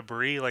garbage and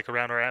debris like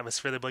around our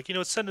atmosphere. They'd be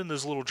like, send in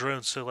those little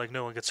drones so like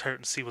no one gets hurt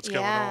and see what's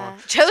going on.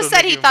 Joe So said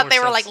it'd he make thought even they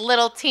more were like sense.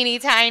 little teeny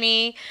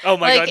tiny. Oh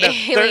my like, god,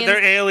 no.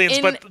 They're aliens,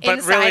 but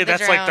really the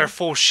that's like their drone.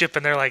 full ship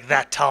and they're like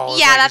that tall.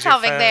 Yeah, like, that's as how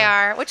your big they phone.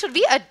 are, which would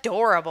be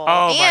adorable.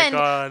 Oh my and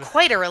God.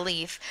 quite a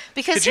relief.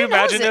 Because Could you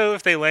imagine though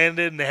if they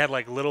landed and they had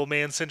like little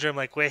man syndrome,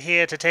 like we're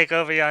here to take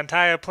over your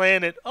entire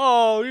planet?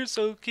 Oh, you're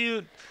so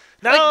cute.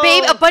 No.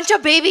 Like a bunch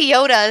of baby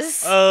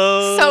Yodas.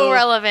 Oh. So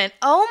relevant.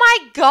 Oh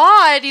my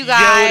god, you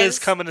guys. Yoda's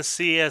coming to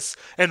see us.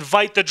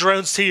 Invite the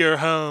drones to your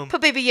home. Put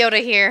baby Yoda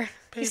here.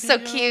 He's so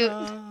Baby cute.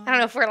 Yoda. I don't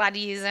know if we're allowed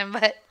to use him,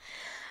 but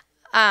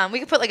we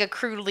could put like a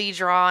crudely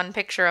drawn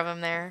picture of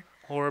him there.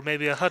 Or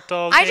maybe a hot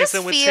dog I just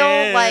dancing with feel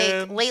like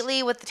Tim's.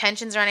 lately with the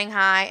tensions running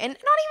high, and not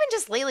even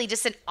just lately,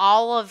 just in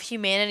all of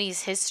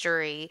humanity's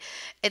history,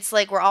 it's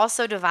like we're all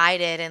so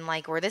divided and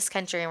like we're this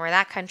country and we're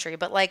that country,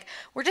 but like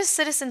we're just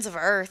citizens of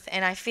Earth.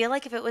 And I feel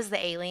like if it was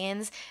the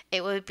aliens,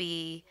 it would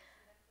be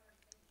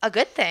a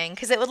good thing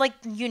because it would like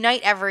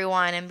unite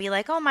everyone and be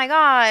like, oh my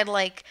God,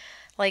 like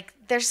like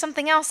there's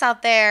something else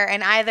out there,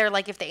 and either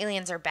like if the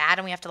aliens are bad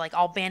and we have to like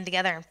all band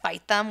together and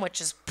fight them, which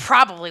is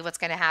probably what's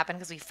going to happen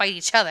because we fight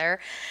each other,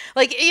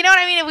 like, you know what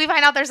I mean? If we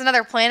find out there's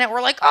another planet,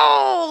 we're like,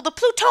 oh, the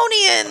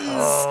Plutonians,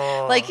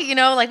 like, you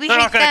know, like we They're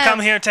hate not gonna them.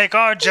 come here and take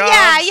our jobs.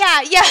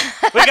 Yeah.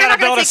 We gotta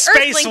build a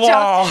space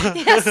wall.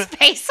 Yeah,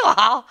 space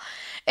wall.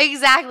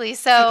 Exactly.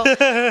 So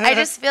I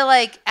just feel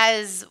like,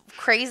 as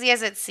crazy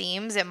as it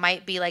seems, it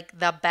might be like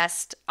the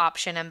best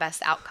option and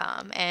best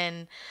outcome.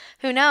 And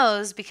who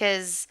knows,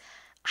 because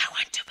I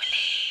want to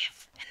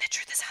believe, and the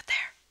truth is out there.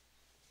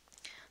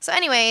 So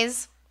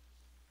anyways,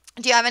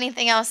 do you have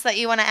anything else that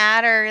you want to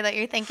add or that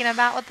you're thinking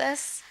about with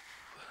this?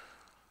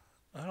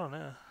 I don't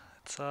know.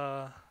 It's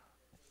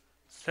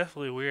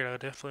definitely weird. I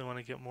definitely want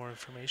to get more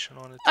information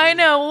on it, too. I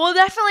know. We'll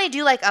definitely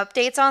do like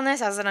updates on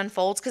this as it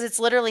unfolds, because it's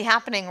literally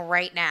happening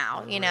right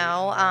now, you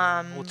know.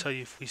 We'll tell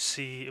you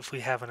if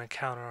we have an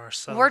encounter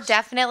ourselves. We're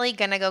definitely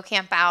gonna go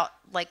camp out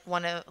like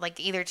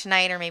either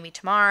tonight or maybe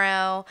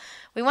tomorrow.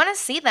 We want to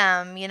see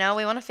them, you know.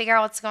 We want to figure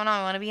out what's going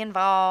on. We want to be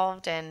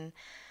involved, and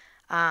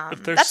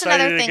if they're that's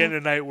another sighted thing. again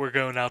tonight, we're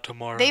going out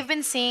tomorrow.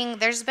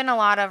 There's been a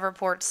lot of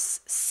reports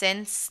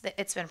since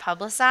it's been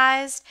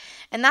publicized.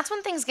 And that's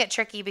when things get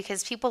tricky,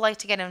 because people like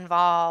to get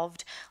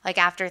involved, like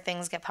after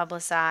things get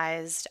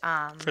publicized.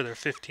 For their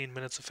 15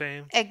 minutes of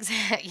fame.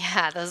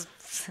 Yeah, those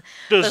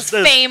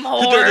fame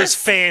whores. Those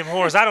fame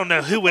whores. I don't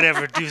know who would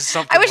ever do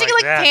something I wish like you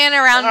could that. pan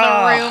around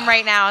the room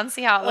right now and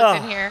see how it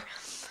looked in here.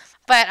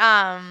 But,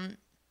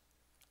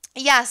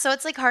 yeah, so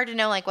it's like hard to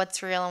know like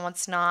what's real and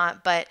what's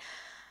not. But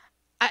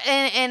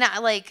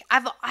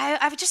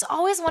I've just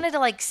always wanted to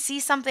like see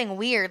something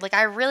weird. Like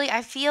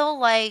I feel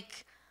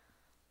like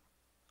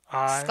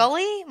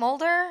Scully,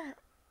 Mulder,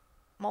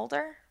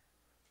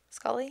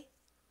 Scully,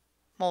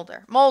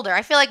 Mulder.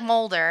 I feel like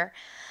Mulder.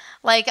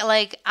 Like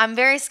I'm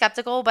very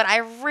skeptical, but I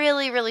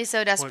really, really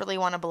so desperately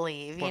want to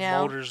believe. You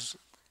know,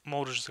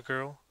 Mulder's the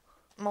girl.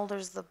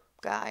 Mulder's the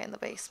guy in the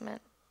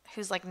basement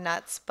who's like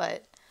nuts,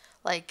 but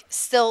like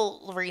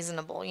still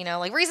reasonable, you know,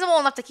 like reasonable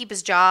enough to keep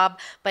his job,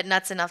 but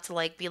nuts enough to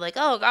like be like,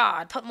 oh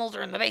God, put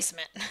Mulder in the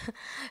basement.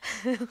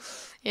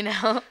 You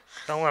know?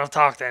 Don't let him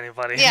talk to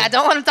anybody. Yeah,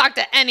 don't let him talk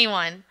to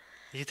anyone.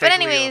 But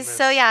anyways,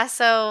 so I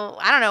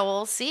don't know,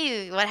 we'll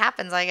see what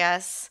happens, I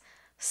guess.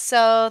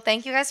 So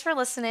thank you guys for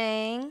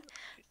listening.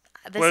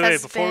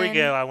 Wait, before we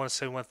go, I want to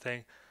say one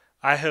thing.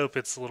 I hope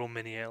it's little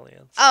mini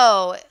aliens.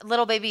 Oh,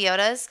 little baby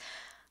Yodas.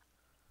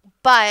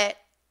 But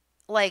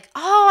like,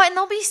 oh, and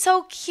they'll be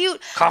so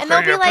cute.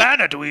 Conquer your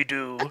planet, we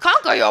do.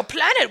 Conquer your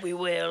planet, we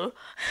will.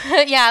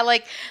 Yeah,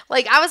 like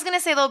I was gonna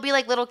say they'll be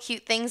like little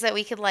cute things that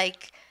we could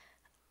like.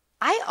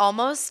 I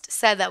almost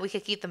said that we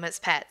could keep them as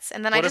pets,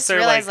 and then I just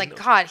realized like,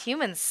 God,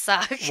 humans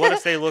suck. What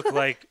if they look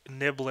like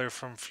Nibbler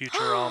from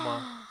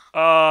Futurama?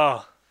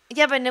 Oh.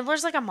 Yeah, but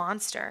Nibbler's like a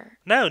monster.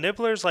 No,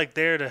 Nibbler's like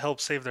there to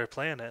help save their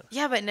planet.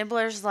 Yeah, but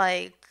Nibbler's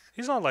like.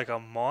 He's not like a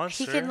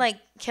monster. He can like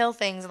kill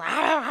things. And,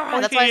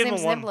 well, that's why his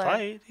name's Nibbler.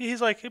 Bite. He's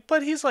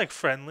like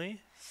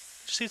friendly.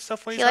 Just eat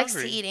stuff when he's hungry. He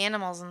likes to eat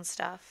animals and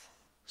stuff.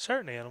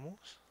 Certain animals.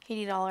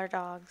 He'd eat all our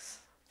dogs.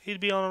 He'd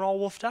be on an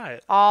all-wolf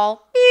diet.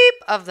 All beep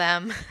of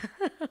them.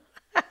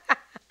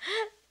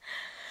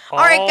 All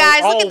right,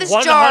 guys, look at this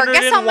jar.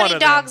 Guess how many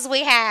dogs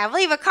we have.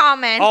 Leave a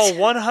comment. All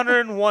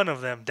 101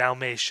 of them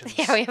Dalmatians.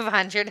 Yeah, we have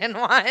 101.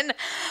 Oh my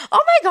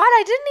God,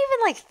 I didn't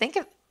even like think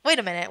of. Wait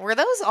a minute, were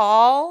those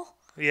all?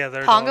 Yeah,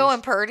 they're Pongo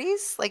and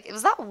Purdy's? Like,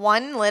 was that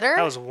one litter?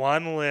 That was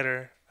one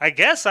litter. I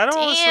guess. I don't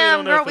honestly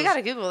don't know. Girl, Girl, we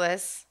gotta Google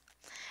this.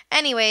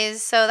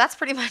 Anyways, so that's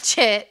pretty much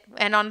it.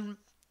 And on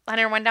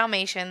 101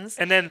 Dalmatians.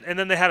 And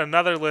then they had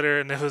another litter,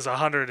 and it was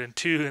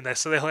 102, and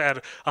so they only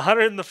had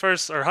 100 in the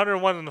first, or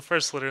 101 in the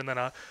first litter, and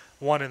then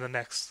one in the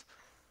next.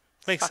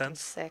 Makes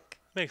sense. Sick.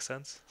 Makes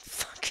sense.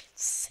 Fucking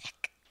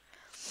sick.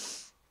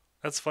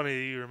 That's funny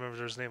that you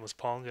remember his name was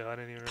Pongo. I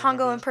didn't even remember.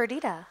 Pongo and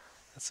Perdita.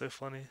 That's so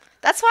funny.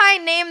 That's why I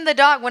named the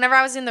dog. Whenever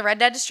I was in the Red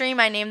Dead stream,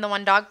 I named the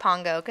one dog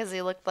Pongo because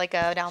he looked like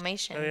a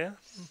Dalmatian. Oh, yeah?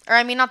 Or,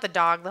 I mean, not the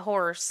dog, the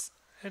horse.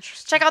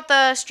 Interesting. Check out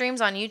the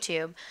streams on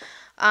YouTube.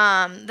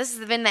 This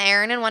has been the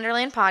Erin and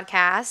Wonderland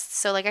podcast.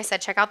 So, like I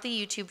said, check out the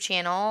YouTube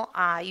channel,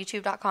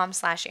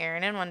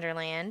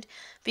 youtube.com/erininwonderland.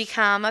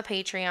 Become a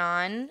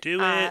Patreon.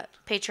 Do it.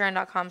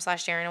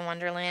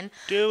 Patreon.com/erininwonderland.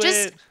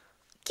 Just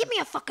give me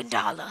a fucking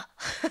 $1.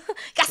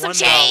 Got some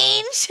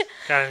change.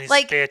 Got any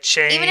spare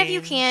change? Even if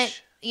you can't,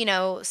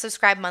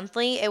 subscribe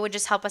monthly, it would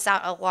just help us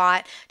out a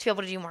lot to be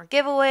able to do more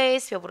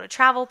giveaways, to be able to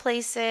travel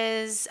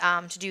places,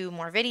 to do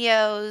more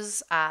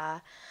videos,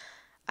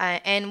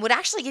 and would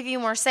actually give you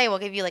more say. We'll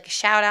give you like a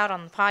shout out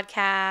on the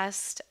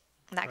podcast,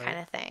 that kind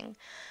of thing.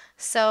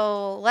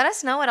 So let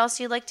us know what else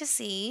you'd like to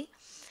see.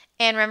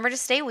 And remember to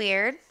stay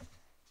weird.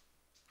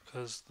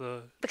 Because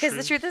the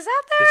truth is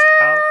out there. Is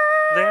out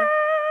there.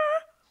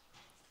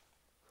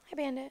 Hey,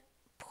 Bandit.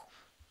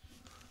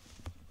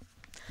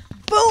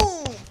 Boom!